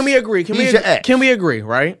ex. Can we agree? He's your ex. Can we agree,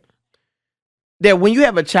 right? That when you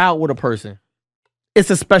have a child with a person, it's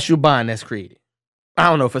a special bond that's created. I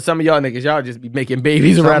don't know, for some of y'all niggas, y'all just be making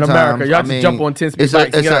babies around America. Y'all just jump on 10-speed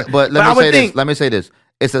bikes. But let me say this.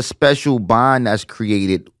 It's a special bond that's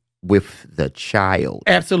created with the child.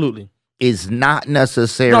 Absolutely. Is not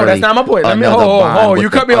necessarily. No, that's not my point. Let me you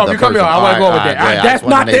cut me off. You cut me off. I want to go with that. That's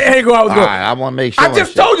not the angle I was going. I want to make sure. I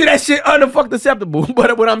just told you that shit unfucked acceptable.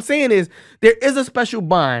 But what I'm saying is there is a special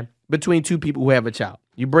bond between two people who have a child.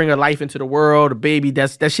 You bring a life into the world, a baby.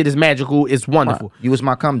 That shit is magical. It's wonderful. You was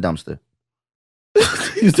my cum dumpster.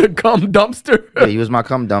 He's a cum dumpster. Yeah, you was my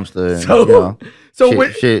cum dumpster. And, So- you know, so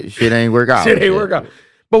shit ain't work out. Shit ain't work out.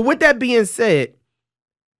 But with that being said,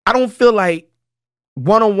 I don't feel like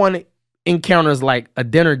one-on-one encounters like a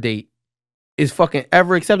dinner date is fucking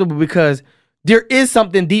ever acceptable, because there is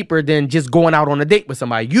something deeper than just going out on a date with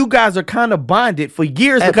somebody. You guys are kind of bonded for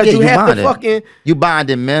years because Yeah, you have bonded. to fucking You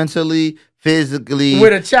bonded mentally, physically.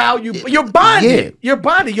 with a child. You're bonded. Yeah. You're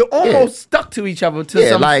bonded. You're almost stuck to each other to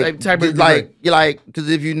some type of degree. Because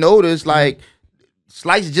if you notice, like,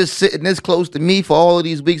 Slice is just sitting this close to me for all of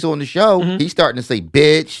these weeks on the show. He's starting to say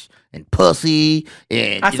bitch and pussy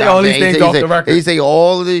and I you say know all what these I'm things saying? off the record. He say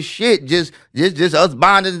all of this shit. Just us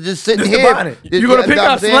bonding and just sitting Just here. bonding. You're gonna pick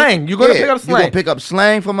up slang. You're gonna pick up You're gonna slang. pick up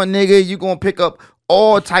slang from a nigga. You're gonna pick up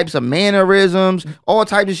all types of mannerisms, all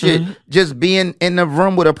types of shit. Just being in the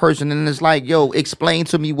room with a person, and it's like, yo, explain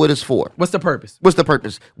to me what it's for. What's the purpose? What's the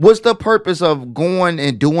purpose? What's the purpose of going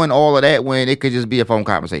and doing all of that when it could just be a phone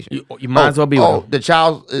conversation? You might as well be Oh, one. the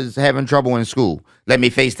child is having trouble in school. Let me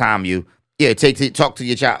FaceTime you. Yeah, talk to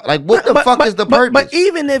your child. Like, what the fuck is the purpose? But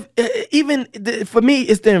even for me,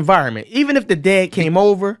 it's the environment. Even if the dad came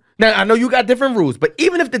over, now I know you got different rules, but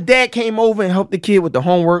even if the dad came over and helped the kid with the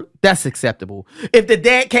homework, that's acceptable. If the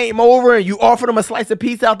dad came over and you offered him a slice of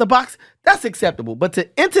pizza out the box, that's acceptable. But to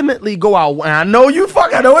intimately go out, and I know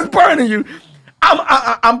it's burning you.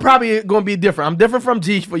 I'm probably gonna be different. I'm different from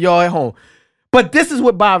G for y'all at home. But this is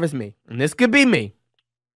what bothers me, and this could be me.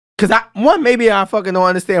 Cause maybe I fucking don't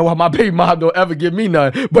understand why my baby mom don't ever give me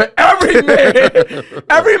none. But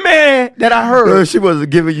every man that I heard, she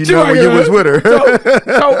wasn't giving you she none when you was with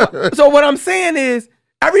her. so what I'm saying is,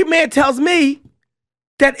 every man tells me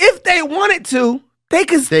that if they wanted to, they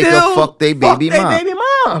could still fuck their baby mom. baby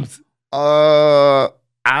moms. I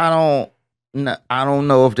don't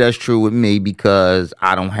know if that's true with me because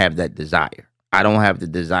I don't have that desire. I don't have the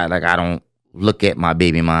desire. Like, I don't look at my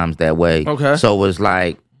baby moms that way. Okay. So it's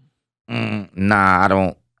like, nah,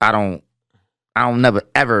 I don't never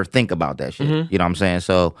ever think about that shit. Mm-hmm. You know what I'm saying?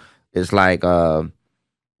 So it's like,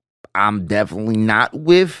 I'm definitely not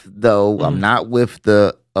with though. I'm not with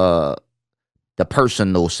the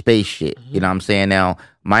personal space shit. You know what I'm saying? Now,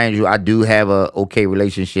 mind you, I do have a okay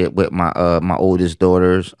relationship with my my oldest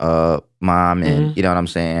daughter's mom, and you know what I'm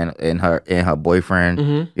saying, and her boyfriend. You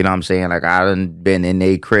know what I'm saying? Like, I done been in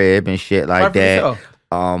their crib and shit like that.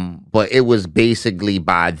 But it was basically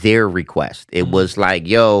by their request. It was like,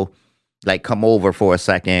 yo, like, come over for a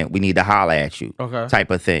second. We need to holler at you. Okay. Type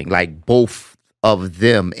of thing. Like, both of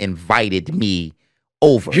them invited me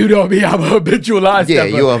over. You know me, I'm a habitual line Yeah,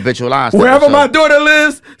 stepper. you're a habitual line stepper. Wherever so- my daughter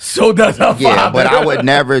lives, so does her father. Yeah, but I would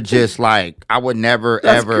never just like, I would never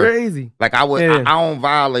That's ever. crazy. Like, I would, Yeah. I don't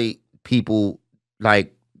violate people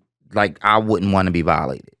like I wouldn't want to be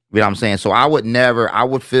violated. You know what I'm saying? So I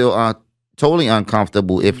would feel totally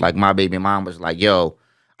uncomfortable if like my baby mom was like, yo,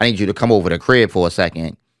 I need you to come over to the crib for a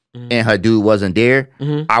second, and her dude wasn't there.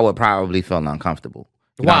 I would probably feel uncomfortable.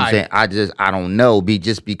 You know what I'm saying? I don't know.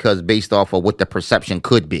 Just because based off of what the perception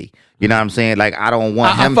could be. You know what I'm saying? Like, I don't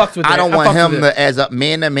want him. I don't want him to, as a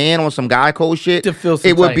man on some guy code shit. To feel some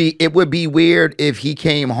it would be weird if he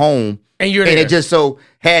came home and you're and there. it just so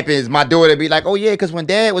happens my daughter be like, oh yeah, because when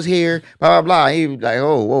dad was here, blah blah blah. He was like,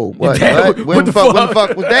 oh whoa, what? When the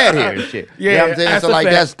fuck was dad here and shit? Yeah, you know what I'm saying? that's So a like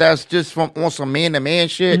fact. that's just from on some man to man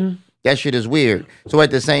shit. That shit is weird. So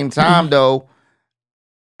at the same time though,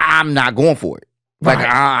 I'm not going for it. Like, Right.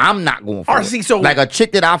 I'm not going for RC, it. so- like a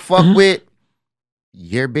chick that I fuck with,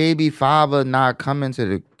 your baby father not coming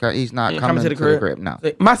to the. He's not coming to the crib. No,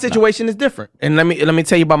 My situation is different, and let me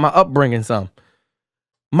tell you about my upbringing.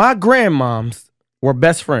 My grandmoms were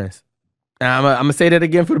best friends. And I'm gonna say that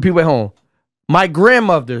again for the people at home. My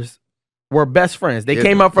grandmothers were best friends. They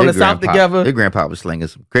came up from the South together. Their grandpa was slinging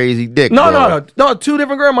some crazy dick. No. Two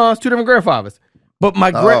different grandmas, two different grandfathers.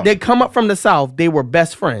 But they come up from the South. They were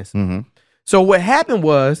best friends. So what happened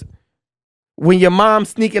was, when your mom's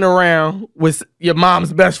sneaking around with your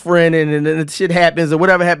mom's best friend and then shit happens or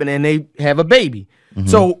whatever happened and they have a baby.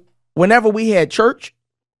 So whenever we had church,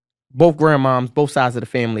 both grandmoms, both sides of the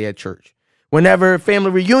family had church. Whenever family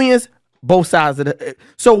reunions, both sides of the...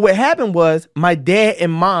 So what happened was, my dad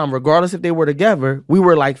and mom, regardless if they were together, we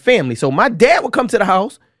were like family. So my dad would come to the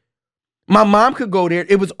house. My mom could go there.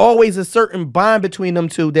 It was always a certain bond between them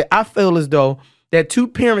two that I feel as though that two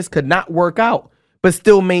parents could not work out, but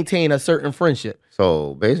still maintain a certain friendship.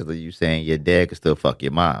 So basically, you saying your dad could still fuck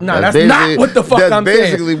your mom? No, that's not what the fuck I'm saying.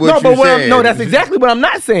 That's basically what you're saying. No, that's exactly what I'm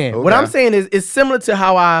not saying. Okay. What I'm saying is, it's similar to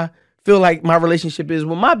how I feel like my relationship is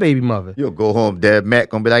with my baby mother. You'll go home, Dad. Matt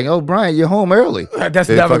gonna be like, "Oh, Brian, you're home early." That's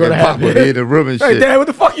They never fucking gonna pop happen. me in the room and Hey, shit. Dad, what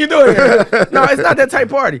the fuck you doing here? No, it's not that type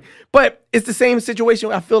party. But it's the same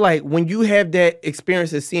situation. I feel like when you have that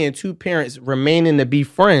experience of seeing two parents remaining to be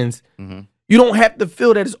friends, you don't have to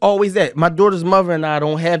feel that it's always that. My daughter's mother and I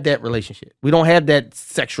don't have that relationship. We don't have that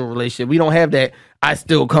sexual relationship. We don't have that I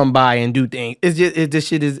still come by and do things. It's just this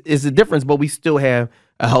shit is a difference, but we still have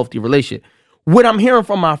a healthy relationship. What I'm hearing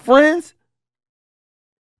from my friends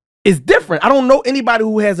is different. I don't know anybody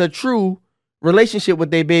who has a true relationship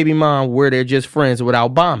with their baby mom where they're just friends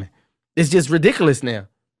without bombing. It's just ridiculous now.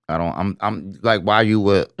 I'm like, while you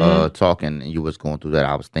were talking and you was going through that,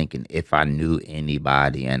 I was thinking if I knew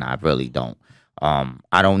anybody, and I really don't.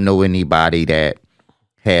 I don't know anybody that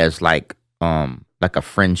has like a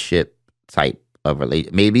friendship type of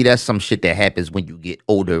relation. Maybe that's some shit that happens when you get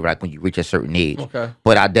older, like when you reach a certain age. Okay.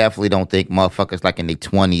 But I definitely don't think motherfuckers like in their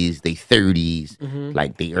 20s, their 30s,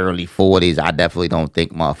 like the early 40s. I definitely don't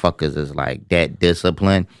think motherfuckers is like that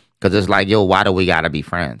disciplined. Because it's like, yo, why do we gotta be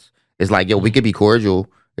friends? It's like, yo, we could be cordial.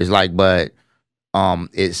 It's like, but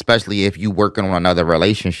especially if you working on another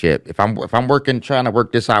relationship. If I'm trying to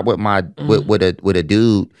work this out with my with a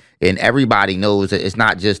dude, and everybody knows that it's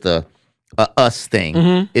not just a us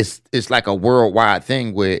thing. It's like a worldwide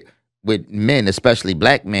thing with men, especially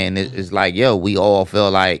black men. It's like, yo, we all feel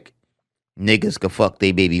like niggas could fuck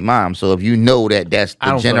their baby mom. So if you know that's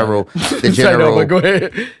the general Go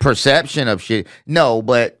ahead. perception of shit. No,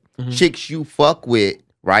 but chicks you fuck with,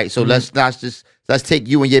 right? So let's take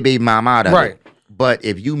you and your baby mom out of it. But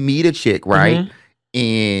if you meet a chick, right,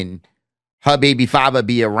 and her baby father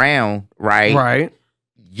be around, right,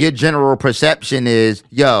 your general perception is,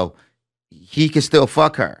 yo, he can still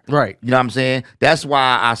fuck her. Right. You know what I'm saying? That's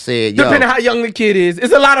why I said, yo. Depending on how young the kid is,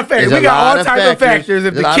 it's a lot of factors. We got all types of factors.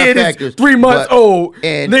 If the kid is 3 months old,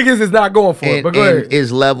 and niggas is not going for it. But go ahead.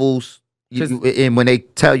 Is levels and when they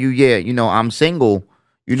tell you, yeah, you know, I'm single,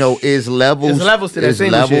 you know, is levels. There's levels to that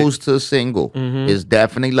single levels shit. to single. It's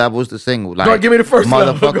definitely levels to single. Like, Go ahead, give me the first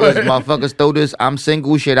level. Go motherfuckers. ahead. Motherfuckers throw this I'm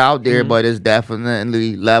single shit out there, but it's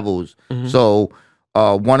definitely levels. So.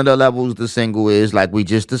 One of the levels to single is, like we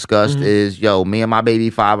just discussed, is, yo, me and my baby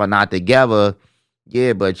 5 are not together.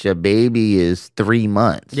 Yeah, but your baby is 3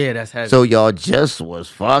 months. Yeah, that's heavy. So y'all just was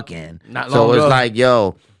fucking. Not so long it's ago. like,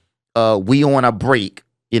 yo, we on a break.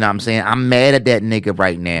 You know what I'm saying? I'm mad at that nigga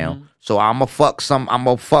right now. So I'ma fuck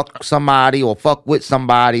somebody or fuck with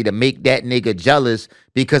somebody to make that nigga jealous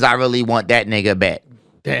because I really want that nigga back.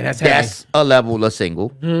 Damn, that's heavy. That's a level of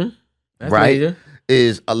single. That's right? major.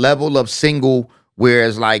 Is a level of single where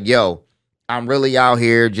it's like, yo, I'm really out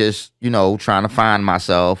here just, you know, trying to find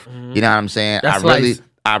myself. You know what I'm saying? That's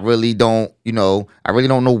I really don't know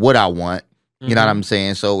what I want. You know what I'm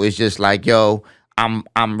saying? So it's just like, yo, I'm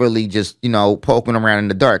really just, you know, poking around in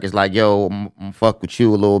the dark. It's like, yo, I'm gonna fuck with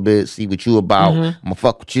you a little bit, see what you about. I'm gonna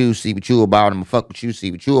fuck with you, see what you about. I'm gonna fuck with you,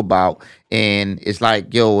 see what you about. And it's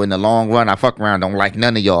like, yo, in the long run, I fuck around, don't like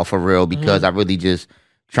none of y'all for real because I really just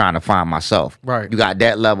trying to find myself. Right. You got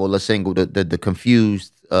that level of single, the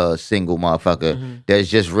confused single motherfucker that's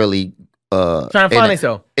just really Trying to find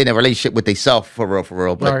themselves. in a relationship with themselves for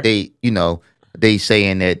real. But Right. they, you know, they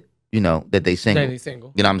saying that, you know, that they single. They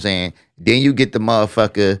single. You know what I'm saying? Then you get the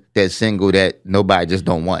motherfucker that's single that nobody just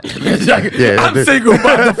don't want. It's like, I'm single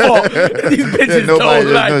by default. These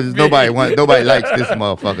bitches nobody likes this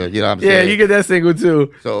motherfucker. You know what I'm Yeah, saying? you get that single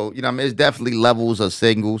too. So, you know what I mean? It's definitely levels of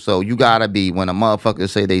single. So you gotta be, when a motherfucker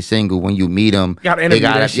say they single, when you meet them, Gotta interview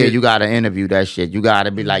that shit. Yeah, you gotta interview that shit. You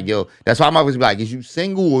gotta be like, yo, that's why motherfuckers be like, is you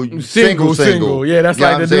single or you Single. Yeah, that's you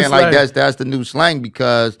know like what I'm the new saying? Like slang. that's the new slang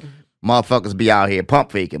because motherfuckers be out here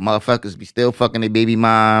pump faking. Motherfuckers be still fucking their baby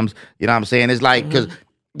moms. You know what I'm saying? It's like, cause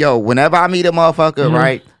yo, whenever I meet a motherfucker,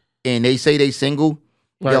 right, and they say they single,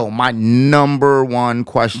 Right. yo, my number one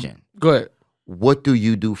question, Good. what do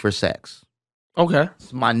you do for sex? Okay.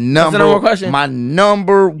 It's my the number one question? My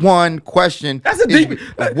number one question. That's a is, deep-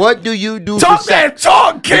 what do you do Talk for sex? that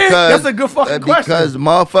talk, kid. That's a good fucking question. Because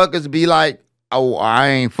motherfuckers be like, oh, I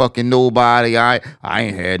ain't fucking nobody. I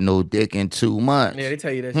ain't had no dick in 2 months. Yeah, they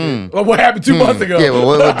tell you that shit. Well, what happened 2 months ago? Yeah, well,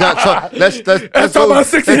 let's Let's talk about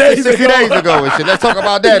 60 days 60 ago. days ago and shit. Let's talk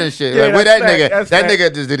about that and shit. Yeah, Like, where that's that fact, nigga? that's That fact.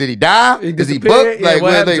 nigga did he die? He Is he disappeared? booked? Yeah, Like,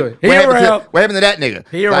 what happened to him? He what happened around. what happened to that nigga?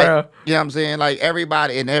 He Like, around. you know what I'm saying? Like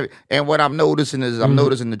everybody and what I'm noticing is I'm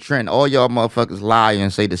noticing the trend. All y'all motherfuckers lie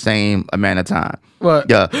and say the same amount of time. What?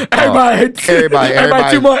 Yeah. Everybody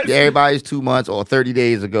 2 months. Yeah, everybody's 2 months or 30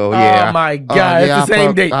 days ago. Oh, Yeah. my God, it's the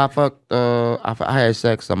same date. I fucked. I had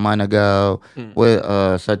sex a month ago with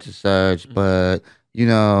such and such, but you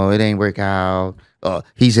know it ain't work out.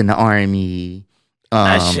 He's in the army.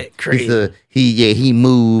 That shit crazy. He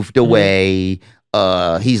moved away.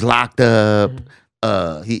 He's locked up.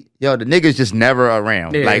 The nigga's just never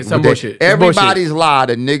around. Yeah, like it's some the- bullshit. It's Everybody's lie.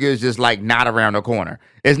 The nigga's just like not around the corner.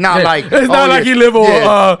 It's not Yeah, like it's not like he live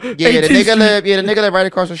on, 18th the nigga Street. live. Yeah, the nigga live right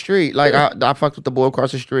across the street. Like I fucked with the boy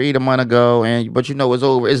across the street a month ago, but you know it's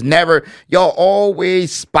over. It's never. Y'all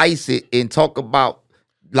always spice it and talk about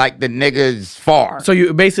like the nigga's far. So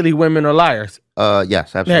you basically women are liars.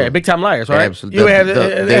 Yes, absolutely. Yeah, big time liars, right? Absolutely. You have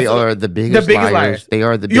They are the biggest liars. They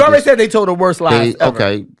are the biggest. You already said they told the worst lies. ever.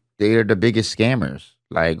 Okay, they are the biggest scammers.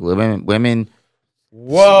 Like women.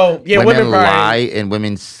 Whoa. Yeah, women lie probably- and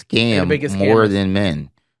women scam biggest more scammers. than men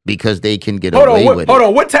because they can get Hold away on, with hold it.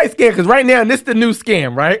 on. What type scam? Because right now, this is the new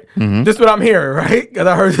scam, right? This is what I'm hearing, right? Because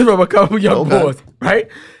I heard this from a couple young Okay. boys, right?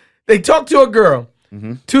 They talked to a girl.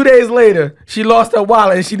 2 days later, she lost her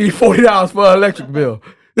wallet and she need $40 for her electric bill.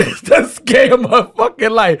 That's the scam of fucking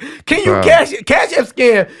life. Can you Bro. cash app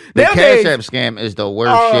scam? The Nowadays, Cash App scam is the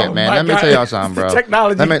worst Oh, shit, man. my Let me God. tell y'all something, It's the bro.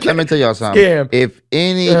 technology Let me tell y'all something. scam. If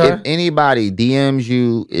Uh-huh. anybody DMs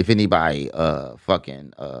you, if anybody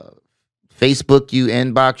fucking Facebook you,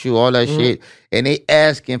 inbox you, all that Mm-hmm. shit, and they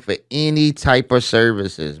asking for any type of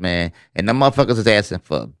services, man, and the motherfuckers is asking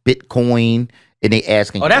for Bitcoin, and they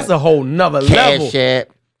asking oh, that's for a whole nother level. Cash App.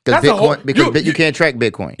 That's a whole- Because you can't track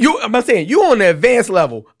Bitcoin. I'm not saying you on the advanced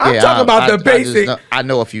level. I'm talking about the basic. I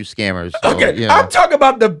know a few scammers. So, Okay, you know. I'm talking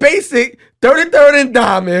about the basic 33rd and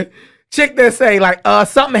Diamond chick that say like,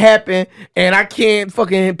 something happened and I can't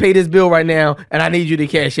fucking pay this bill right now and I need you to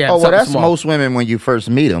cash out. Oh well, something that's small. most women when you first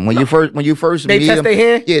meet them. When you first They meet test them, their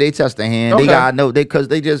hand? Yeah, they test their hand. Okay. They gotta know because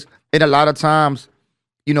they just and a lot of times,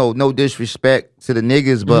 you know, no disrespect to the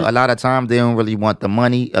niggas, but a lot of times they don't really want the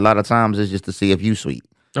money. A lot of times it's just to see if you sweet.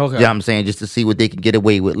 Okay. You know what I'm saying? Just to see what they can get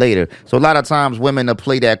away with later. So a lot of times women will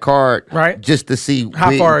play that card Right. just to see How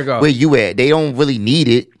far it goes. where you at. They don't really need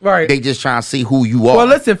it. Right. They just trying to see who you are. Well,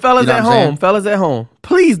 listen, fellas You know at what I'm saying? home,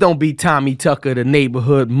 please don't be Tommy Tucker, the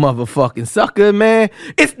neighborhood motherfucking sucker, man.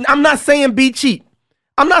 I'm not saying be cheap.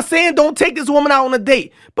 I'm not saying don't take this woman out on a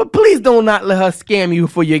date, but please do not let her scam you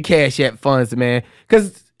for your Cash App funds, man.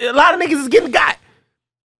 Because a lot of niggas is getting got.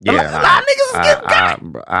 Yeah, a lot of niggas is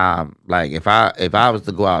getting got. Like if I was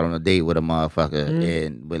to go out on a date with a motherfucker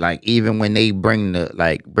and but like even when they bring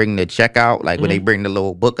the check out, like when they bring the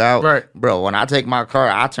little book out, Right. bro, when I take my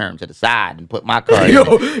card, I turn to the side and put my card Yo,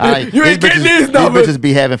 in. you ain't getting these numbers. These bitches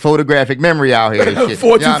be having photographic memory out here and shit.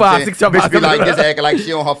 4, 2, You know what 5, I'm saying? 6, 7, Bitch be 5, like just acting like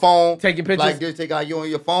she on her phone. Taking pictures. Like this, take out you on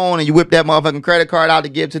your phone and you whip that motherfucking credit card out to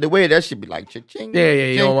give to the waiter. That should be like ching. Yeah,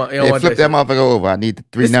 you don't want flip that that motherfucker over. I need the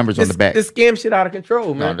three numbers on the back. This scam shit out of control,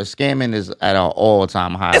 No, man. the scamming is at an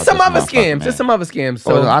all-time high. There's some with other this motherfucker, scams. man. There's some other scams.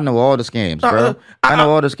 So I know all the scams, bro. I know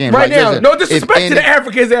all the scams. Right Like, now, listen, no if disrespect to the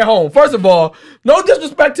Africans at home. First of all, no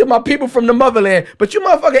disrespect to my people from the motherland, but you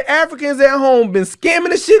motherfucking Africans at home been scamming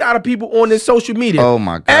the shit out of people on this social media. Oh,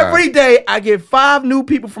 my God. Every day I get 5 new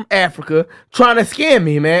people from Africa trying to scam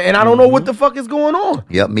me, man, and I don't know what the fuck is going on.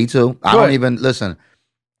 Yep, me too. I Go don't ahead. even listen.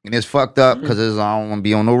 And it's fucked up because I don't want to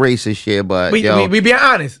be on no racist shit, but We being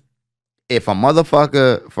honest. if a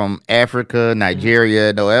motherfucker from Africa,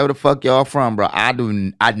 Nigeria, wherever the fuck y'all from, bro, I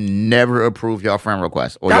never approve y'all friend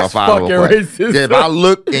requests or That's y'all follow fucking requests. racist. If I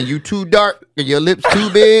look and you too dark and your lips too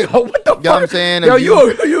big, Yo, what the you know what I'm fuck? saying? Yo, If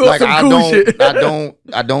you on like some I cool don't, shit.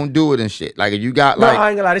 I don't do it and shit. Like if you got No, like, I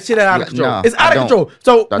ain't gonna lie. This shit is out of control. no, it's I out of don't. control.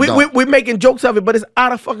 So I we're making jokes of it, but it's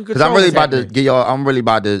out of fucking control. because I'm really what's about to happening. get y'all. I'm really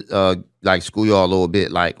about to like school y'all a little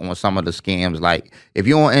bit, like on some of the scams. Like if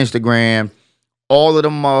you're on Instagram, all of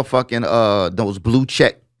them motherfucking those blue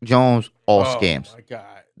check Jones, all scams. Oh my God.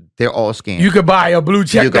 They're all scams. You could buy a blue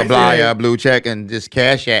check. You can that buy says- a blue check and just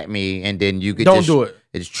cash at me, and then you could Don't just do it.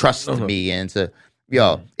 It's trust me into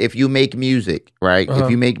if you make music, right? If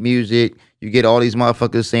you make music, you get all these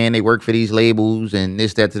motherfuckers saying they work for these labels and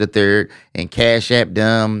this, that, to the third, and cash app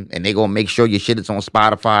them, and they gonna make sure your shit is on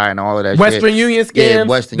Spotify and all of that shit. Western Union scams. Yeah,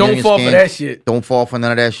 Western Don't Union fall for scams. that shit. Don't fall for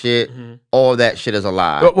none of that shit. All that shit is a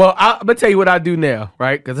lie. Well, I'm gonna tell you what I do now,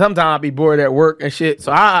 right? Because sometimes I be bored at work and shit,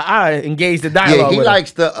 so I engage the dialogue. Yeah, he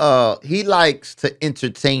with likes to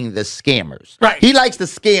entertain the scammers. Right. He likes to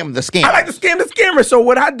scam the scammers. I like to scam the scammer. So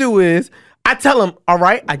what I do is I tell him, all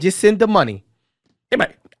right, I just send the money. They be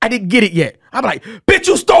like, I didn't get it yet. I'm like, bitch,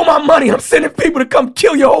 you stole my money. I'm sending people to come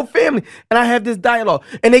kill your whole family. And I have this dialogue.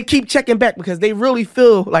 And they keep checking back because they really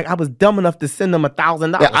feel like I was dumb enough to send them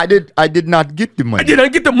 $1,000. Yeah, I did not get the money. I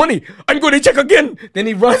didn't get the money. I'm going to check again. Then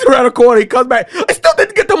he runs around the corner. He comes back. I still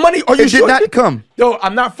didn't get the money. Are you It sure? did not come. Yo,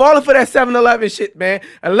 I'm not falling for that 7-Eleven shit, man.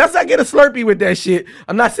 Unless I get a Slurpee with that shit,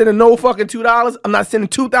 I'm not sending no fucking $2. I'm not sending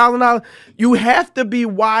 $2,000. You have to be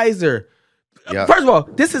wiser. Yeah. First of all,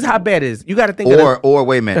 this is how bad it is. You got to think of this. Or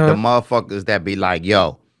wait a minute, the motherfuckers that be like,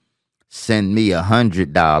 yo, send me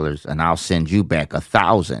 $100 and I'll send you back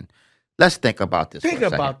 1,000. Let's think about this. Think for a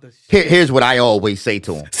second. about this. Here's what I always say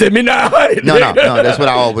to him. Send me 900. No, that's what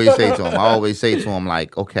I always say to him. I always say to him,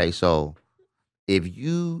 like, okay, so if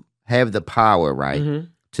you have the power, right,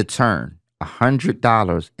 to turn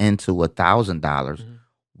 $100 into $1,000,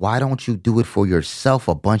 why don't you do it for yourself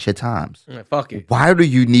a bunch of times? Yeah, fuck it. Why do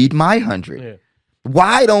you need my 100? Yeah.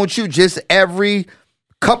 Why don't you just every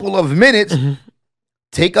couple of minutes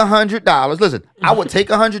take $100? Listen, I would take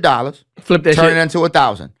 $100, Flip that turn shit. it into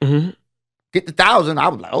 1,000. Get the 1,000. I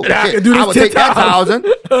was like, oh I shit. could do this I would take 10 that times. 1,000.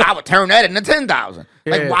 I would turn that into 10,000.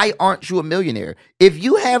 Yeah. Like, why aren't you a millionaire? If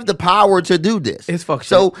you have the power to do this, It's fuck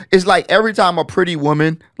so it's like every time a pretty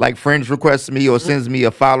woman like friends requests me or sends me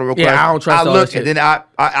a follow request, I don't trust all look that shit. and then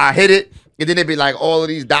I hit it. And then it'd be like all of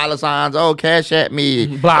these dollar signs. Oh, cash at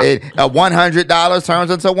me. Block. $100 turns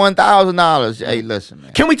into $1,000. Hey, listen,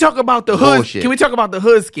 man. Can we talk about the hood? Bullshit. Can we talk about the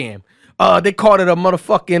hood scam? They called it a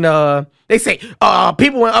motherfucking. They say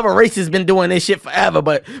people in other races been doing this shit forever,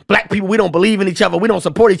 but black people, we don't believe in each other. We don't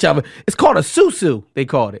support each other. It's called a susu. They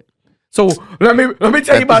called it. So let me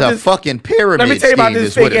tell you about It's a this. fucking pyramid. Let me tell you about scheme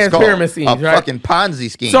this is what fake it's ass called. pyramid scheme, A right? fucking Ponzi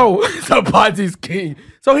scheme. So it's a Ponzi scheme.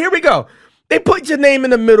 So here we go. They put your name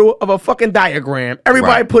in the middle of a fucking diagram.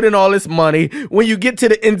 Everybody Right. put in all this money. When you get to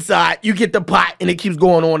the inside, you get the pot, and it keeps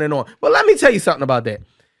going on and on. But let me tell you something about that.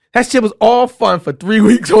 That shit was all fun for 3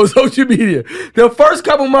 weeks on social media. The first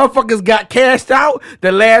couple motherfuckers got cashed out.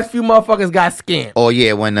 The last few motherfuckers got scammed. Oh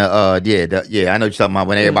yeah, when I know what you're talking about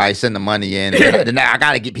when everybody send the money in. Then I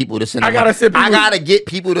gotta get people to send. I gotta get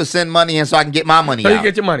people to send money in so I can get my money So out. you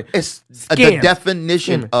get your money. It's Scam. the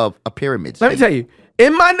definition of a pyramid. Let me scheme. tell you,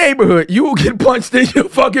 in my neighborhood, you will get punched in your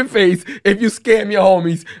fucking face if you scam your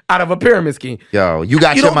homies out of a pyramid scheme. Yo, you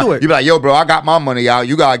got You your don't do money. it. You be like, yo, bro, I got my money out.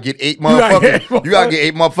 You gotta get 8 motherfuckers. You gotta get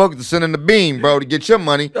 8 motherfuckers to send in the beam, bro, to get your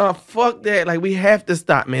money. Fuck that. Like, we have to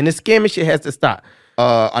stop, man. This scamming shit has to stop.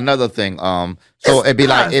 Another thing, so it'd be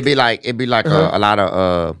like a lot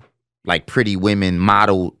of like pretty women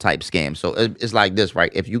model type scams. So it's like this,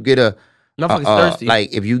 right? If you get Thirsty.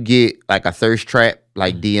 like if you get like a thirst trap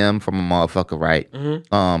like DM from a motherfucker, right?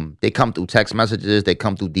 They come through text messages, they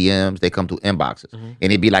come through DMs, they come through inboxes, and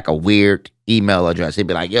it'd be like a weird email address. It'd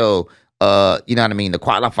be like, yo, you know what I mean, to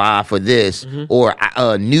qualify for this, or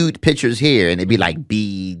nude pictures here, and it'd be like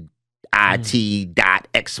bit.xy. I ain't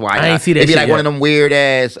see that It'd be shit like yet. one of them weird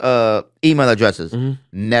ass email addresses.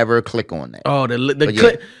 Never click on that. Oh, the But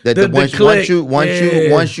click.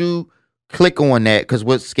 Once you click on that, because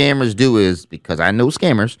what scammers do is, because I know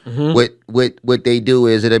scammers, what they do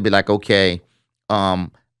is it'll be like, okay,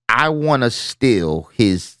 I want to steal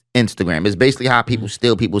his Instagram. It's basically how people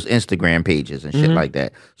steal people's Instagram pages and shit like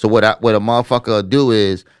that. So what a motherfucker will do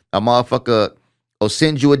is a motherfucker will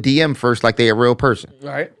send you a DM first like they a real person.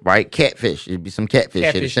 Right? Catfish. It'd be some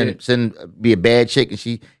catfish shit. Send be a bad chick and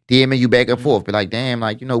she DMing you back and forth. Be like, damn,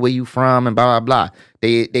 like, you know, where you from and blah, blah, blah.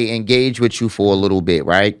 They engage with you for a little bit,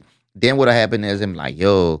 right? Then what'll happen is I'm like,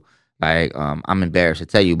 yo, like, I'm embarrassed to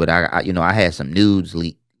tell you, but I I had some nudes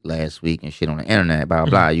leaked last week and shit on the internet, blah,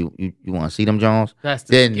 blah. You want to see them, Jones? That's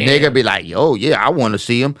the Then scam. nigga be like, yo, yeah, I want to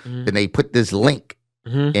see them. Then they put this link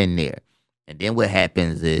in there. And then what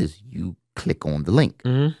happens is you click on the link.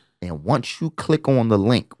 And once you click on the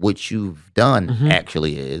link, what you've done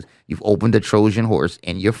actually is you've opened a Trojan horse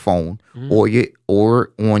in your phone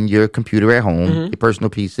or on your computer at home, your personal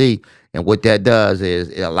PC. And what that does is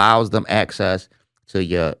it allows them access to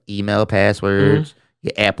your email passwords,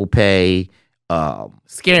 your Apple Pay,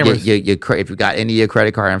 Scammers. your if you got any of your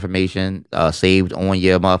credit card information saved on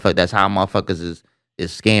your motherfucker. That's how motherfuckers is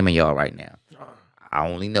scamming y'all right now. I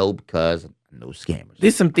only know because I know scammers.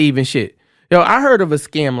 This some thieving shit. Yo, I heard of a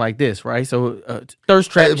scam like this, right? So,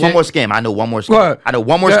 thirst trap. One more scam. I know one more scam. What? I know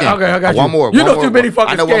one more Yeah, scam. okay, I got One you. more. You one know more, too many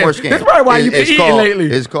fucking I know one more scams. scam. That's probably why you've been eating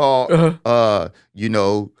lately. It's called,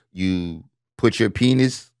 you put your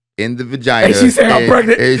penis in the vagina. And she said, I'm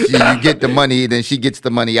pregnant. And you get the money, then she gets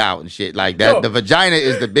the money out and shit like that. Yo. The vagina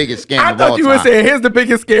is the biggest scam I of all thought you were time. saying, here's the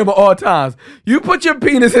biggest scam of all times. You put your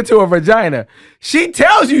penis into a vagina. She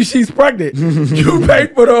tells you she's pregnant. You pay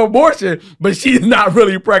for the abortion, but she's not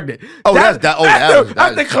really pregnant. That's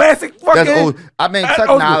the classic fucking. That's old. I mean,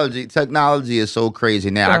 technology is so crazy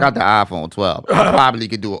now. I got the iPhone 12. I probably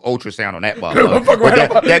could do an ultrasound on that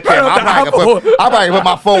motherfucker. That camera, I probably put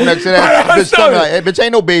my phone next to that. Bitch, tell me like, hey, bitch,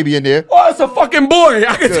 ain't no baby in there. Oh, it's a fucking boy.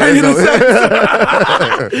 I can tell you the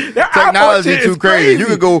Technology too crazy. You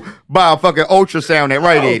could go buy a fucking ultrasound at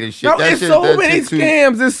Rite Aid and shit. No, there's so many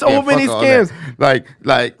scams. There's so many scams. Like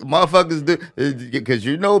motherfuckers do, because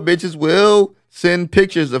you know bitches will send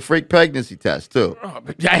pictures of fake pregnancy tests too.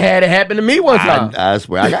 I had it happen to me one time. That's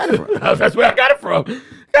where I got it from. That's where I got it from.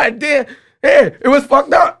 God damn. Hey, it was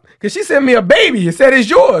fucked up. Because she sent me a baby. It said it's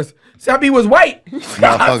yours. Sabi was white.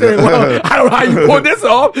 I said, well, I don't know how you pulled this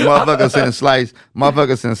off. Motherfucker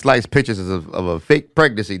sent slice pictures of a fake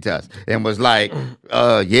pregnancy test and was like,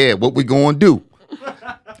 yeah, what we gonna do?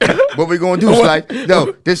 What we gonna do, Slice?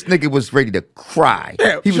 No, this nigga was ready to cry.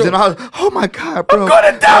 He was in the house. Oh my God, bro. I'm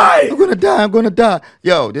gonna die. I'm gonna die.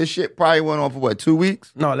 Yo, this shit probably went on for what, 2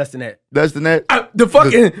 weeks? No, less than that. Less than that? The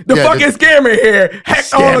fucking scammer here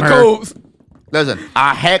hacked all the codes. Listen,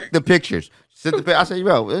 I hacked the pictures. I said,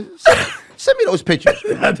 bro, send me those pictures.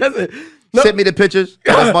 Send me the pictures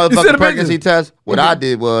of this motherfucking pregnancy test. What I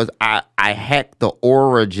did was I hacked the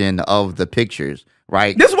origin of the pictures.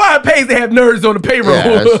 Right. This is why it pays to have nerds on the payroll.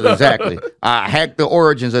 Yeah, exactly. I hacked the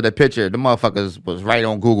origins of the picture. The motherfuckers was right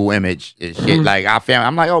on Google Image and shit. Like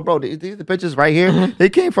I'm like, oh, bro, these are the pictures right here. They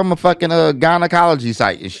came from a fucking gynecology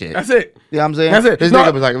site and shit. That's it. You know what I'm saying? That's it. This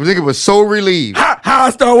nigga was so relieved. How I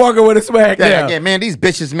start walking with a swag down. Yeah, man, these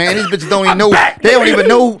bitches don't even know. They don't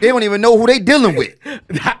even know who they dealing with.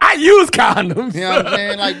 I use condoms. You know what I'm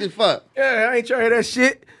saying? Like this fuck. Yeah, I ain't trying that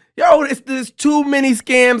shit. Yo, there's too many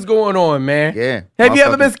scams going on, man. Yeah. Have you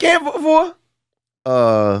ever been scammed before?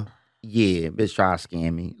 Yeah, bitch tried to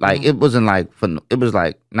scam me. Like it wasn't like it was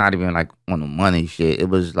like not even like on the money shit. It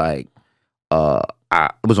was like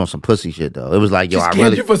it was on some pussy shit though. It was like, yo, She I scammed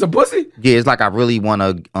really you for some pussy? Yeah, it's like I really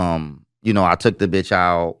wanna I took the bitch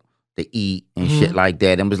out to eat and shit like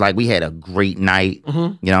that. And it was like we had a great night. You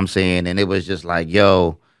know what I'm saying? And it was just like,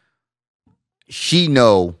 yo, she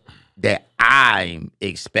know that I'm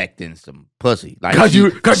expecting some pussy. Like Cause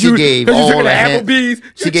you gave took it to all the hints. Applebee's.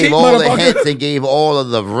 She You gave cheap all the motherfucker. hints and gave all of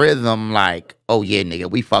the rhythm. Like, oh yeah, nigga,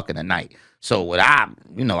 we fucking tonight. So what I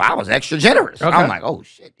was extra generous. Okay. I'm like, oh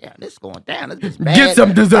shit, yeah, this going down. This bad. Get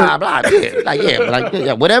some dessert. Blah, blah.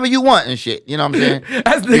 Yeah, whatever you want and shit. You know what I'm saying?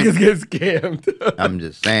 As niggas get scammed. I'm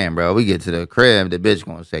just saying, bro. We get to the crib, the bitch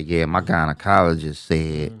gonna say, yeah, my gynecologist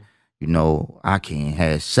said, I can't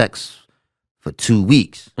have sex for 2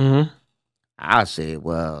 weeks. Mm-hmm. I said,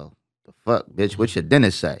 well, the fuck, bitch, what your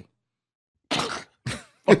dentist say?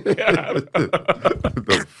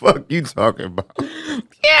 The fuck you talking about?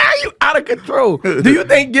 Yeah, you out of control. Do you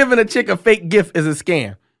think giving a chick a fake gift is a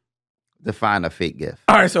scam? Define a fake gift.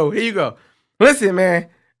 All right, so here you go. Listen, man,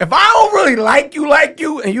 if I don't really like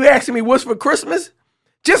you, and you asking me what's for Christmas,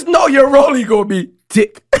 just know your rollie gonna be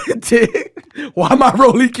tick, tick. Why my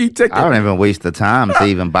rollie keep ticking? I don't even waste the time to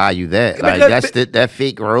even buy you that. Like that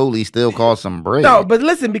fake rollie still costs some bread. No, but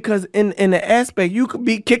listen, because in the aspect, you could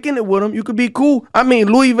be kicking it with them. You could be cool. I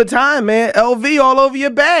mean, Louis Vuitton, man, LV all over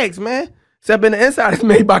your bags, man. Except in the inside, it's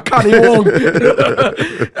made by Connie Wong.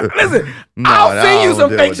 Listen, I'll send you some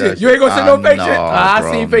fake shit. You ain't gonna send no fake shit.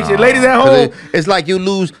 I seen fake shit. Ladies at home. It's like you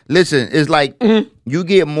lose. Listen, it's like you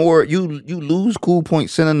get more. You lose cool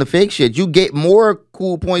points sending the fake shit. You get more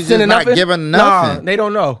cool points just not giving nothing. Nah, they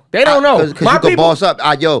don't know. They don't know. Because you can boss up.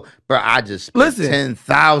 I just spent Listen.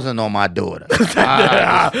 $10,000 on my daughter.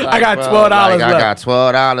 I got $12 left. I got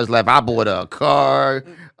 $12 left. I bought her a car.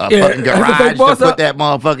 Yeah, fucking garage to put that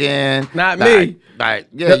motherfucker in. Not me.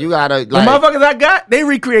 You gotta. The motherfuckers I got, they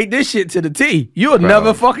recreate this shit to the T. You'll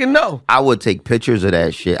never fucking know. I would take pictures of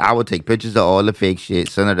that shit. I would take pictures of all the fake shit.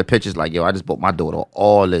 Send her the pictures like, yo, I just bought my daughter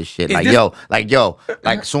all this shit. Like,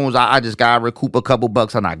 as soon as I just gotta recoup a couple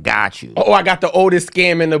bucks and I got you. Oh, I got the oldest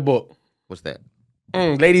scam in the book. What's that?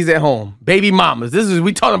 Ladies at home, baby mamas.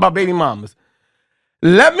 We talking about baby mamas.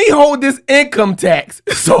 Let me hold this income tax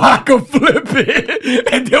so I can flip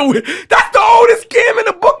it. And then that's the oldest scam in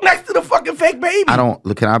the book next to the fucking fake baby. Can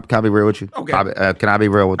I be real with you? Okay. Can I be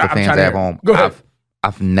real with the fans at home? Go ahead.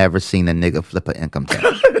 I've never seen a nigga flip an income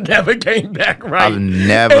tax. Never came back right. It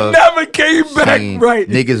never came back right.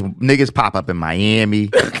 Niggas pop up in Miami.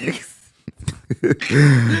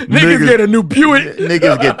 Niggas get a new Buick.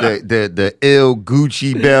 Niggas get the ill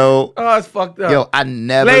Gucci belt. Oh, it's fucked up. Yo, I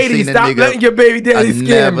never Ladies, seen a stop nigga. letting your baby daddy scam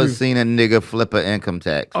never you. seen a nigga flip an income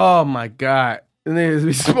tax. Oh my God. And niggas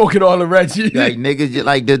be smoking all the Reggie. Like niggas,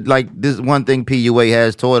 like this one thing PUA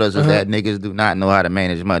has taught us is that niggas do not know how to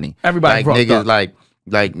manage money. Everybody like niggas up.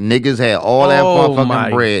 like niggas had all that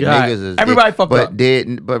motherfucking bread. God. Niggas is everybody fucked up.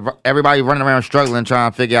 But everybody running around struggling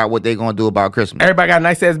trying to figure out what they gonna do about Christmas. Everybody got a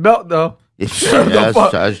nice ass belt though. That's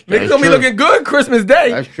Niggas gonna be looking good Christmas Day.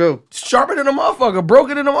 That's true. Sharper than a motherfucker,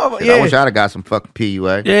 broken than a motherfucker. I wish I'd have got some fucking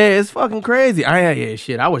PUA. Yeah, it's fucking crazy.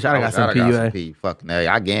 Shit. I wish I'd have got some PUA. Fucking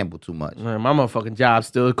I gamble too much. Man, my motherfucking job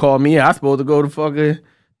still called me. I supposed to go to fucking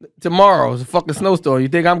tomorrow. It's a fucking snowstorm. You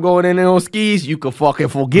think I'm going in there on skis? You can fucking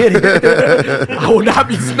forget it. I will not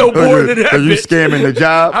be snowboarding in that. Are you bitch. scamming the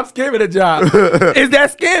job? I'm scamming the job. Is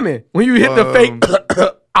that scamming? When you hit the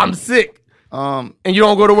fake, I'm sick. And you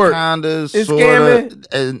don't go to work. Kinda, it's sorta, scamming.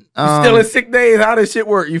 and, you stealing sick days. How does shit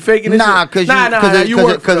work? You faking this? Nah, because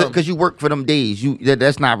you work for them days.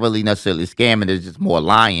 That's not really necessarily scamming. It's just more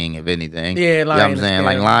lying, if anything. Yeah, lying. You know what I'm saying?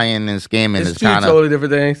 Like lying and scamming is kind of totally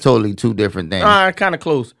different things. Totally two different things. Kind of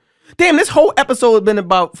close. Damn, this whole episode has been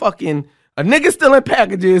about fucking a nigga stealing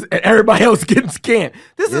packages and everybody else getting scammed.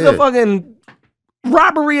 This is a fucking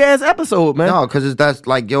robbery ass episode, man. No, because that's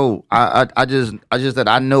like, yo, I just said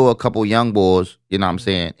I know a couple young boys, you know what I'm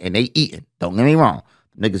saying, and they eating. Don't get me wrong.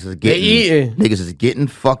 Niggas is getting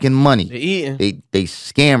fucking money. They eating. They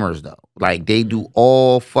scammers though. Like they do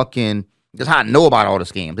all fucking, that's how I know about all the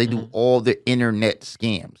scams. They do all the internet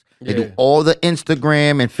scams. They do all the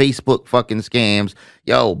Instagram and Facebook fucking scams.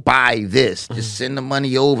 Yo, buy this. Just send the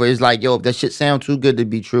money over. It's like, yo, if that shit sound too good to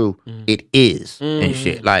be true, it is and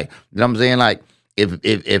shit. Like, you know what I'm saying? Like,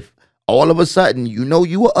 if all of a sudden you know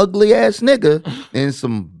you a ugly ass nigga and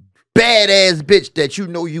some badass bitch that you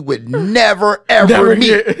know you would never ever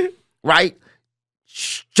meet, right?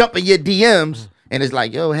 Jump in your DMs and it's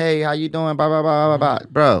like, yo, hey, how you doing? Blah blah blah blah blah.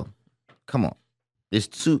 Bro, come on. It's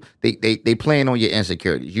too they playing on your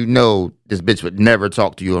insecurities. You know this bitch would never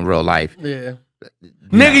talk to you in real life. Yeah.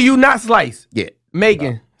 Nigga, you not Slice. Yeah.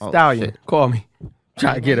 Megan Stallion. Shit. Call me.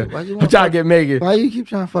 Try to get her. I'm trying to get Megan. Why you keep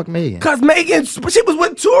trying to fuck Megan? Cause Megan, she was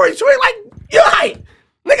with Tory. Tory like, you're right.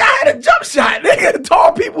 Nigga, I had a jump shot. Nigga,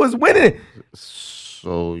 tall people was winning.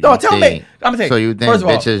 So No, tell me. I'm saying. So you think first of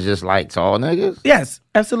all, bitches just like tall niggas? yes.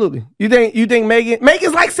 Absolutely. You think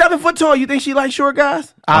Megan's like 7 foot tall? You think she like short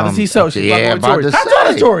guys? Obviously so. She's yeah, fucking with Tory. How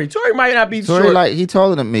tall is Tory? Tory might not be Tory short. like he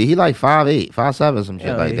taller than me. He like 5'8", 5'7", some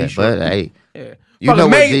shit like that. short. But hey, Yeah. you know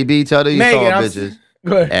what GB tell these Megan, tall I'm- bitches?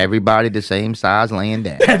 Go ahead. Everybody the same size laying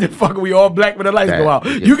down. The fuck, we all black when the lights go out.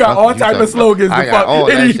 Yeah, You got fuck all you type talking of slogans about. to I got all fuck.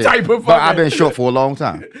 that Any shit. type of But I've fucking. been short for a long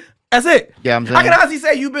time. That's it. Yeah, I'm saying. I can honestly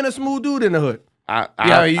say you've been a smooth dude in the hood.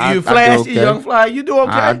 I You flashy, did okay. young fly. You do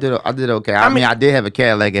okay. I did okay. I mean, I did have a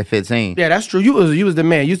Cadillac at 15. Yeah, that's true. You was the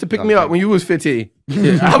man. You used to pick me up when you was 15.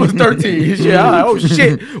 Yeah, I was 13. Shit, I was like, oh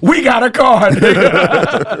shit, we got a car.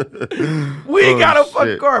 Nigga. We got a fucking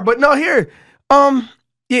shit. car. But no, here,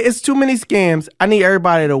 yeah, it's too many scams. I need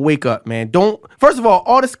everybody to wake up, man. First of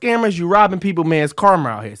all the scammers, you robbing people, man, it's karma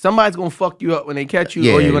out here. Somebody's gonna fuck you up when they catch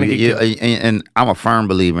you, or you're gonna get killed. And I'm a firm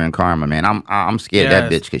believer in karma, man. I'm scared of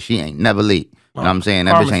that bitch because she ain't never leak. You know what I'm saying?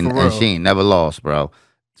 That Karma's bitch ain't, for real. and she ain't never lost, bro.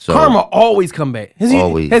 So Karma always come back.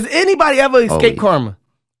 Always. Has anybody ever escaped Always. karma?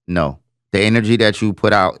 no, the energy that you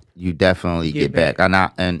put out, you definitely get back.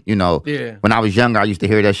 And you know, Yeah. when I was younger, I used to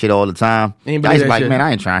hear that shit all the time. Ain't I believe used to that like, shit. man,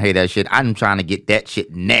 I ain't trying to hear that shit. I'm trying to get that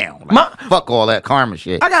shit now. Like, fuck all that karma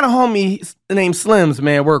shit. I got a homie named Slims,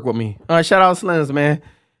 man, work with me. All right, shout out Slims, man.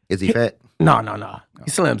 Is he fat? No. He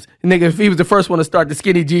Slims. Nigga, if he was the first one to start the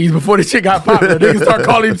skinny jeans before the shit got popular, niggas start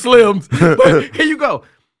calling him Slims. But here you go.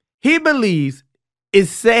 He believes it's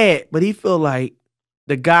sad, but he feel like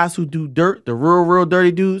the guys who do dirt, the real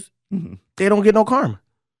dirty dudes, they don't get no karma.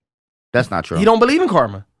 That's not true. He don't believe in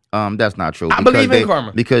karma. That's not true. I believe in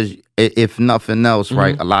karma. Because if nothing else,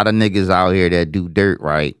 right, a lot of niggas out here that do dirt,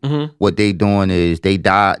 right, what they doing is they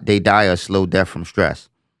die a slow death from stress.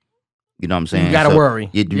 You know what I'm saying? You gotta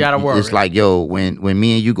worry. You gotta worry. It's like, yo, when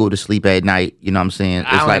me and you go to sleep at night, you know what I'm saying? I It's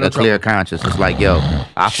don't like have a no clear trouble. conscience. It's like, yo,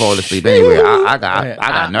 I fall asleep anywhere. I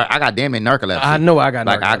got damn it narcolepsy. I know I got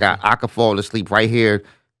like narcolepsy. I could fall asleep right here.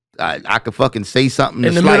 I could fucking say something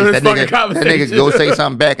In to the middle slice of that this nigga. fucking That nigga conversation. go say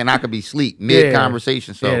something back, and I could be asleep mid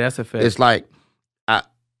conversation. So Yeah, that's a fact. It's like,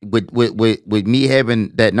 with me having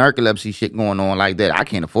that narcolepsy shit going on like that, I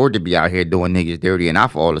can't afford to be out here doing niggas dirty, and I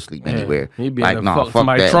fall asleep anywhere. He'd be Like, in no, the fuck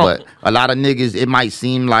somebody's that. trunk. But a lot of niggas, it might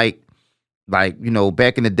seem like, you know,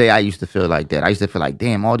 back in the day, I used to feel like that. I used to feel like,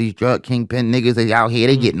 damn, all these drug kingpin niggas, they out here,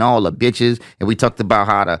 they getting all the bitches. And we talked about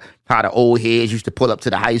how the old heads used to pull up to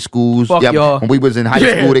the high schools. Fuck y'all. When we was in high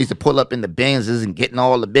Yeah. school, they used to pull up in the Benzes and getting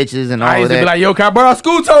all the bitches and all I of used to that. be like, yo, can I borrow a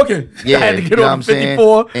school token? Yeah, I had to get you know what on I'm saying?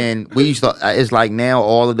 54. And we used to, it's like now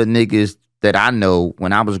all of the niggas that I know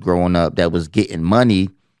when I was growing up that was getting money,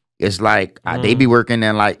 it's like they be working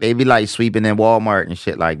in like, they be like sweeping in Walmart and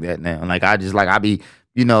shit like that now. And like, I be,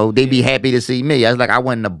 you know, they be happy to see me. I was like, I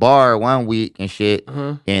went in the bar one week and shit,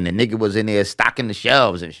 and the nigga was in there stocking the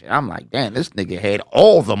shelves and shit. I'm like, damn, this nigga had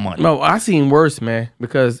all the money. No, I seen worse, man,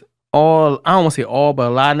 because I don't want to say all, but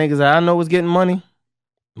a lot of niggas that I know was getting money,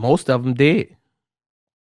 most of them dead.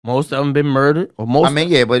 Most of them been murdered, or most. I mean,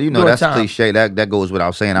 yeah, but you know doing that's time. cliche. That goes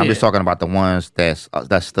without saying. I'm Yeah. just talking about the ones that's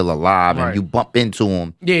still alive, Right. and you bump into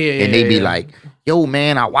them, Yeah, and they be yeah. like, "Yo,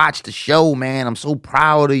 man, I watched the show, man. I'm so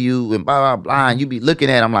proud of you," and blah blah blah. And you be looking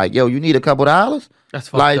at them like, "Yo, you need a couple dollars?" That's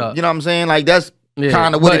fucked Like, up. you know what I'm saying? Like that's Yeah.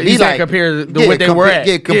 kind of what But it be you said like compared to what they were at.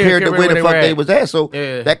 Yeah, compared to where the fuck they was at. So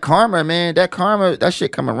Yeah. that karma, man, that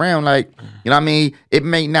shit come around. Like, you know what I mean? It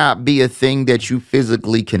may not be a thing that you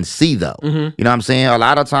physically can see though. Mm-hmm. You know what I'm saying? A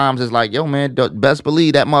lot of times it's like, yo, man, best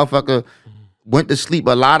believe that motherfucker went to sleep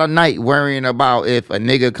a lot of night worrying about if a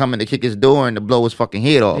nigga coming to kick his door and to blow his fucking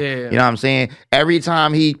head off. Yeah. You know what I'm saying? Every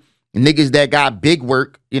time niggas that got big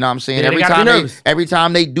work, you know what I'm saying? Yeah, they gotta be nervous. Every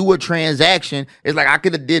time they do a transaction, it's like I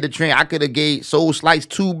could have did I could have gave Soul Slice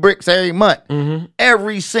 2 bricks every month.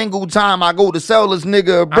 Every single time I go to sell this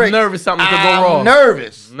nigga a brick, nervous something could go I'm wrong.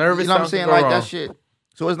 nervous. Nervous You know what I'm something saying? could go Like wrong. that shit.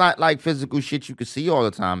 So it's not like physical shit you can see all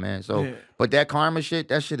the time, man. So, Yeah. but that karma shit,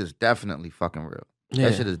 that shit is definitely fucking real. Yeah.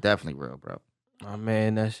 That shit is definitely real, bro. Oh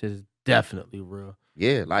man, that shit is definitely real.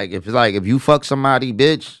 Yeah, like if you fuck somebody,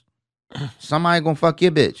 bitch, somebody gonna fuck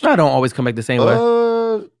your bitch. I don't always come back the same way.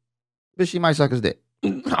 Bitch, she might suck his dick.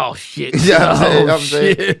 Oh shit! You know what I'm saying? Oh I'm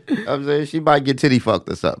saying? shit! I'm saying she might get titty fucked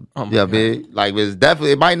or something. Oh my Yeah, man. Like it's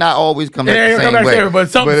definitely, it might not always come Yeah, back it'll the come same back way, there, but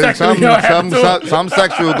something it's sexual gonna happen to him. some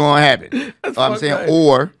sexual gonna happen. I'm fucked saying, up.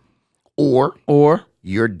 or Or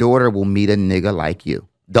your daughter will meet a nigga like you,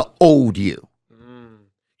 the old you.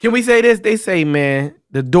 can we say this? They say, man,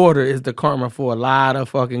 the daughter is the karma for a lot of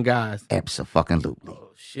fucking guys. Absolutely. Oh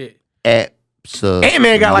shit! Absolutely.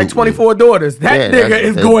 Ant-Man got like 24 daughters. That nigga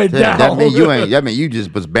is going down. That mean you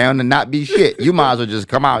just was bound to not be shit. You might as well just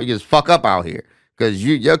come out, you just fuck up out here. Cause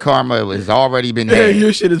your karma has already been Yeah, there.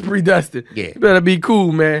 your shit is predestined. Yeah. You better be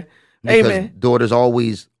cool, man. Because man.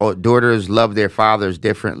 daughters love their fathers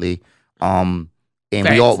differently. And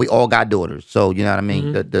Facts. we all got daughters. So you know what I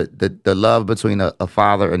mean? The love between a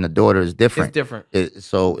father and a daughter is different. It's different.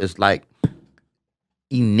 So it's like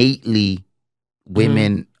innately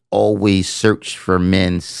women always search for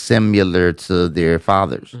men similar to their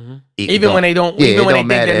fathers. Even when they don't even when they think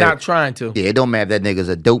they're not trying to. Yeah, it don't matter if that nigga's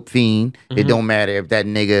a dope fiend. It don't matter if that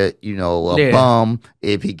nigga, a bum,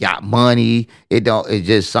 if he got money. It's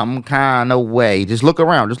just some kind of way. Just look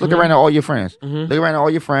around. Just look around at all your friends. Look around at all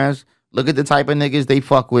your friends. Look at the type of niggas they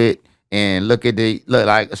fuck with. And look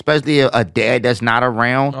like especially a dad that's not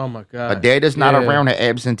around. Oh my God. A dad that's not around, an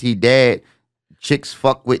absentee dad. Chicks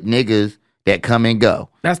fuck with niggas that come and go.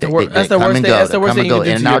 That's the worst. That's the worst thing. That's the worst thing you can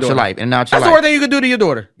do to your daughter. That's the worst thing you can do to your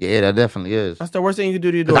daughter. Yeah, that definitely is. That's the worst thing you can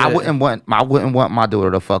do to your daughter. I wouldn't want my daughter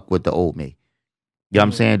to fuck with the old me. You know what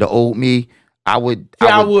I'm saying? The old me, I would.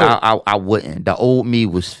 I wouldn't. The old me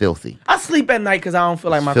was filthy. I sleep at night because I don't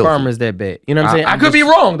feel like my filthy. karma is that bad. You know what I'm saying? I could be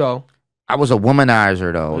wrong though. I was a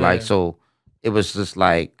womanizer though. Like, so it was just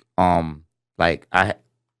like I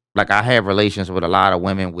have relations with a lot of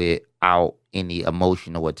women without any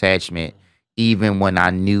emotional attachment, even when I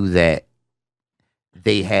knew that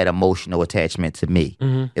they had emotional attachment to me.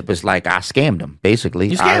 It was like I scammed them,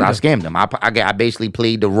 basically. I scammed them. I basically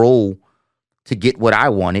played the role to get what I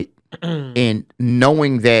wanted, and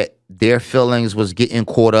knowing that their feelings was getting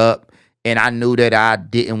caught up, and I knew that I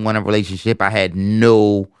didn't want a relationship. I had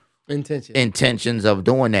no intentions of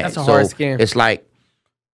doing that. That's a hard scam. It's like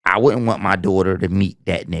I wouldn't want my daughter to meet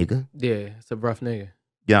that nigga. Yeah, it's a rough nigga.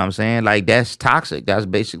 You know what I'm saying? Like, that's toxic. That's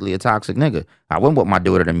basically a toxic nigga. I wouldn't want my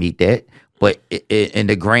daughter to meet that. But in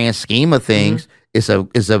the grand scheme of things, it's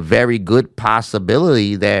a very good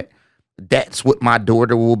possibility that that's what my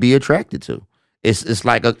daughter will be attracted to. It's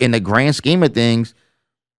like in the grand scheme of things,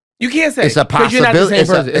 you can't say it's a possibility. You're not the same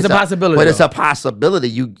person. It's a possibility, but it's a possibility.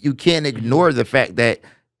 You can't ignore the fact that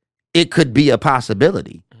it could be a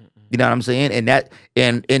possibility. You know what I'm saying? And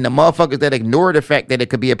the motherfuckers that ignore the fact that it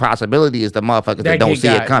could be a possibility is the motherfuckers that don't see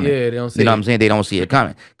it coming. Yeah, they don't see it. You know what I'm saying? They don't see it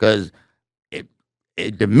coming. Because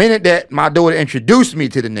the minute that my daughter introduced me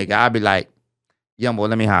to the nigga, I'd be like, young boy,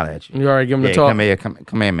 let me holler at you. You already give him the talk.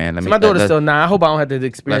 Come here, man. My daughter's still 9. I hope I don't have to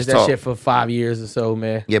experience that shit for 5 years or so,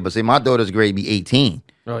 man. Yeah, but see, my daughter's grade be 18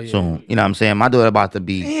 soon. You know what I'm saying? My daughter about to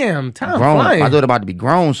be time grown. flying. My daughter about to be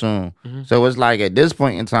grown soon. So it's like at this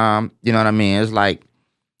point in time, you know what I mean? It's like,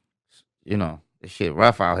 this shit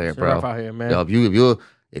rough out here, bro. Rough out here, man. Yo,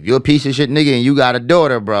 if you're a piece of shit nigga and you got a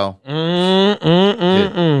daughter, bro,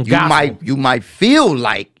 you might feel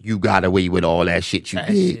like you got away with all that shit you did.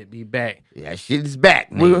 That shit be back. That shit is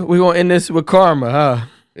back, nigga. We gonna end this with karma, huh?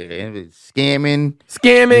 Scamming,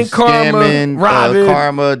 karma, robbing.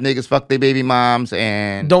 Karma, niggas fuck their baby moms,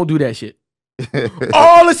 and don't do that shit.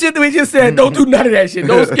 All the shit that we just said, don't do none of that shit.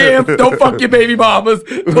 Don't scam, don't fuck your baby mamas.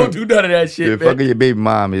 Don't do none of that shit, man. Fucking your baby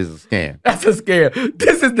mom is a scam. That's a scam.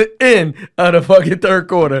 This is the end of the fucking third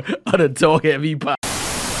quarter of the Talk Heavy Pod.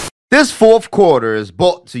 This fourth quarter is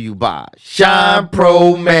brought to you by Shine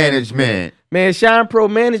Pro Management. Man, Shine Pro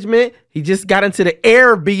Management, he just got into the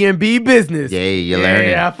Airbnb business. Yeah, you learned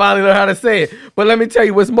it. Yeah, I finally learned how to say it. But let me tell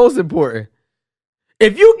you what's most important.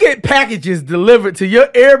 If you get packages delivered to your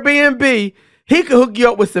Airbnb, he can hook you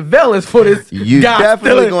up with surveillance for this. You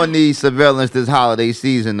definitely gonna need surveillance this holiday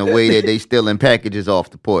season. The way that they stealing packages off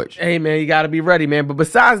the porch. Hey man, you gotta be ready, man. But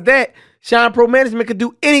besides that, Shine Pro Management can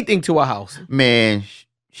do anything to a house. Man,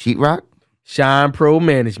 sheetrock, Shine Pro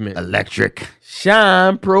Management, electric,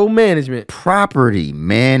 Shine Pro Management, property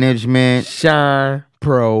management, Shine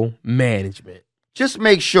Pro Management. Just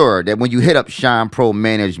make sure that when you hit up Shine Pro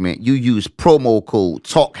Management, you use promo code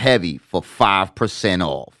TALKHEAVY for 5%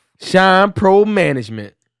 off. Shine Pro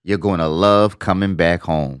Management. You're going to love coming back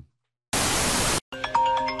home.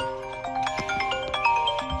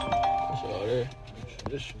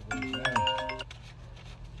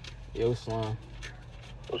 Yo, Slime.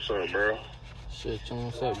 What's up, bro? Shit, chillin',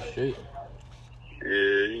 what's up? You straight? Yeah,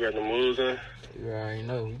 you got the moves in? You already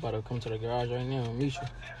know. We about to come to the garage right now and meet you.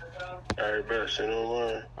 Alright, bet. Send on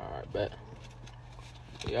line. Alright, bet.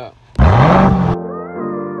 Yeah.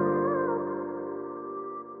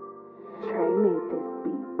 Trey made this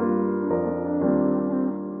beat.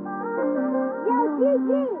 Yo,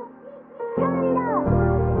 Gigi, turn it up.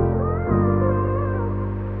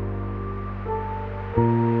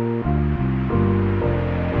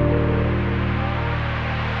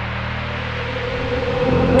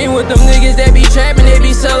 Ain't with them niggas that be trapping, they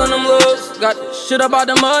be selling them lows. Got the shit up out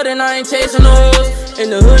the mud and I ain't chasing the hoes.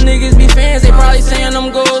 And the hood niggas be fans, they probably saying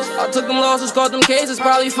them goals. I took them losses, caught them cases,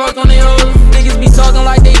 probably fucked on they hoes. Niggas be talking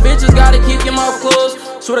like they bitches, gotta keep your mouth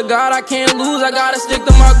closed. Swear to God, I can't lose, I gotta stick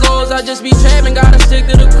to my goals. I just be trapping, gotta stick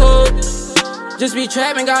to the code. Just be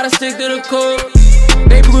trapping, gotta stick to the code.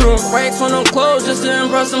 They blew them racks on them clothes just to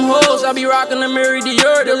impress some hoes. I be rocking the Mary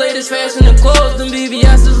Dior, the latest fashion and clothes. Them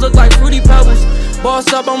BBS's look like Fruity Pebbles.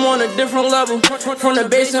 Boss up, I'm on a different level. From the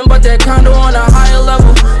basement, but that condo on a higher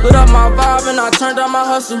level. Lit up my vibe and I turned on my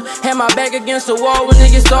hustle. Had my back against the wall when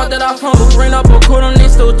niggas thought that I fumble. Ran up a court them, they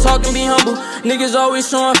still talking, be humble. Niggas always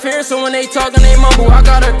showing fear, so when they talking, they mumble. I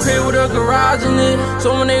got a crib with a garage in it,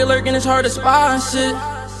 so when they lurking, it's hard to spy and shit.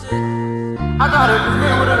 I got a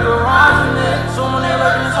crib with a garage in it, so when they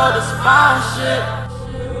lurking, it's hard to spy and shit.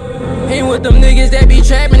 Ain't with them niggas that be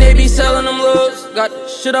trapping, they be selling them loads. Got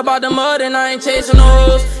shit up out the mud and I ain't chasing no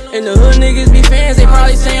hoes. In the hood niggas be fans, they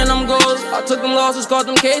probably saying them goals. I took them losses, caught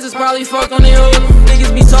them cases, probably fucked on they hoes.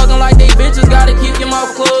 Niggas be talking like they bitches, gotta keep your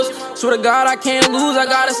mouth closed. Swear to God I can't lose, I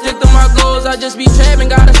gotta stick to my goals. I just be trapping,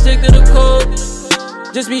 gotta stick to the code.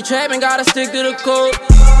 Just be trapping, gotta stick to the code.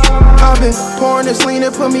 I've been pouring this lean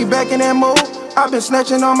and put me back in that mode. I've been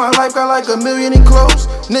snatching all my life, got like 1 million in clothes.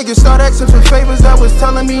 Niggas start asking for favors that was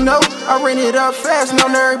telling me no. I ran it up fast, now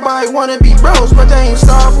everybody wanna be bros, but they ain't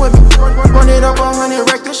starved with me. Run it up 100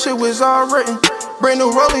 rack, this shit was all written. Brand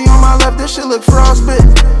new rollie on my left, this shit look frostbitten.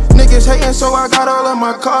 Niggas hating, so I got all of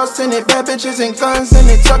my cars tinted. Bad bitches and guns in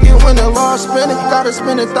it, tuck it when the law spinning. Gotta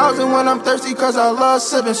spend 1,000 when I'm thirsty, cause I love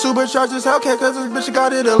sipping. Superchargers Hellcat, cause this bitch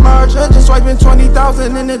got it a large engine. Swiping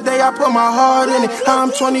 20,000 in the day, I put my heart in it. Now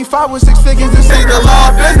I'm 25 with 6 figures, this ain't the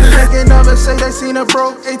law business. They can never say they seen a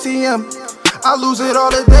broke ATM. I lose it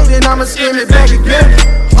all today, then I'ma scam it back again.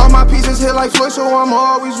 All my pieces hit like Floyd, so I'ma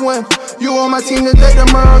always win. You on my team today,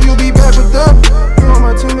 tomorrow you'll be back with them. You on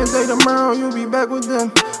my team today, tomorrow you'll be back with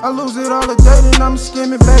them. I lose it all today, then I'ma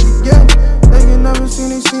scam it back again. They can never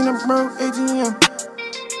seen a broke ATM.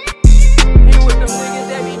 Ain't with them niggas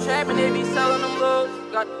that be trapping, they be selling them loads.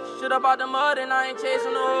 Got shit up out the mud and I ain't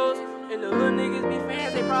chasing no hoes. In the hood niggas be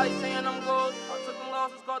fans, they probably saying them goals. I took them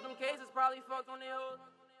losses, caught them cases, probably fucked on their hoes.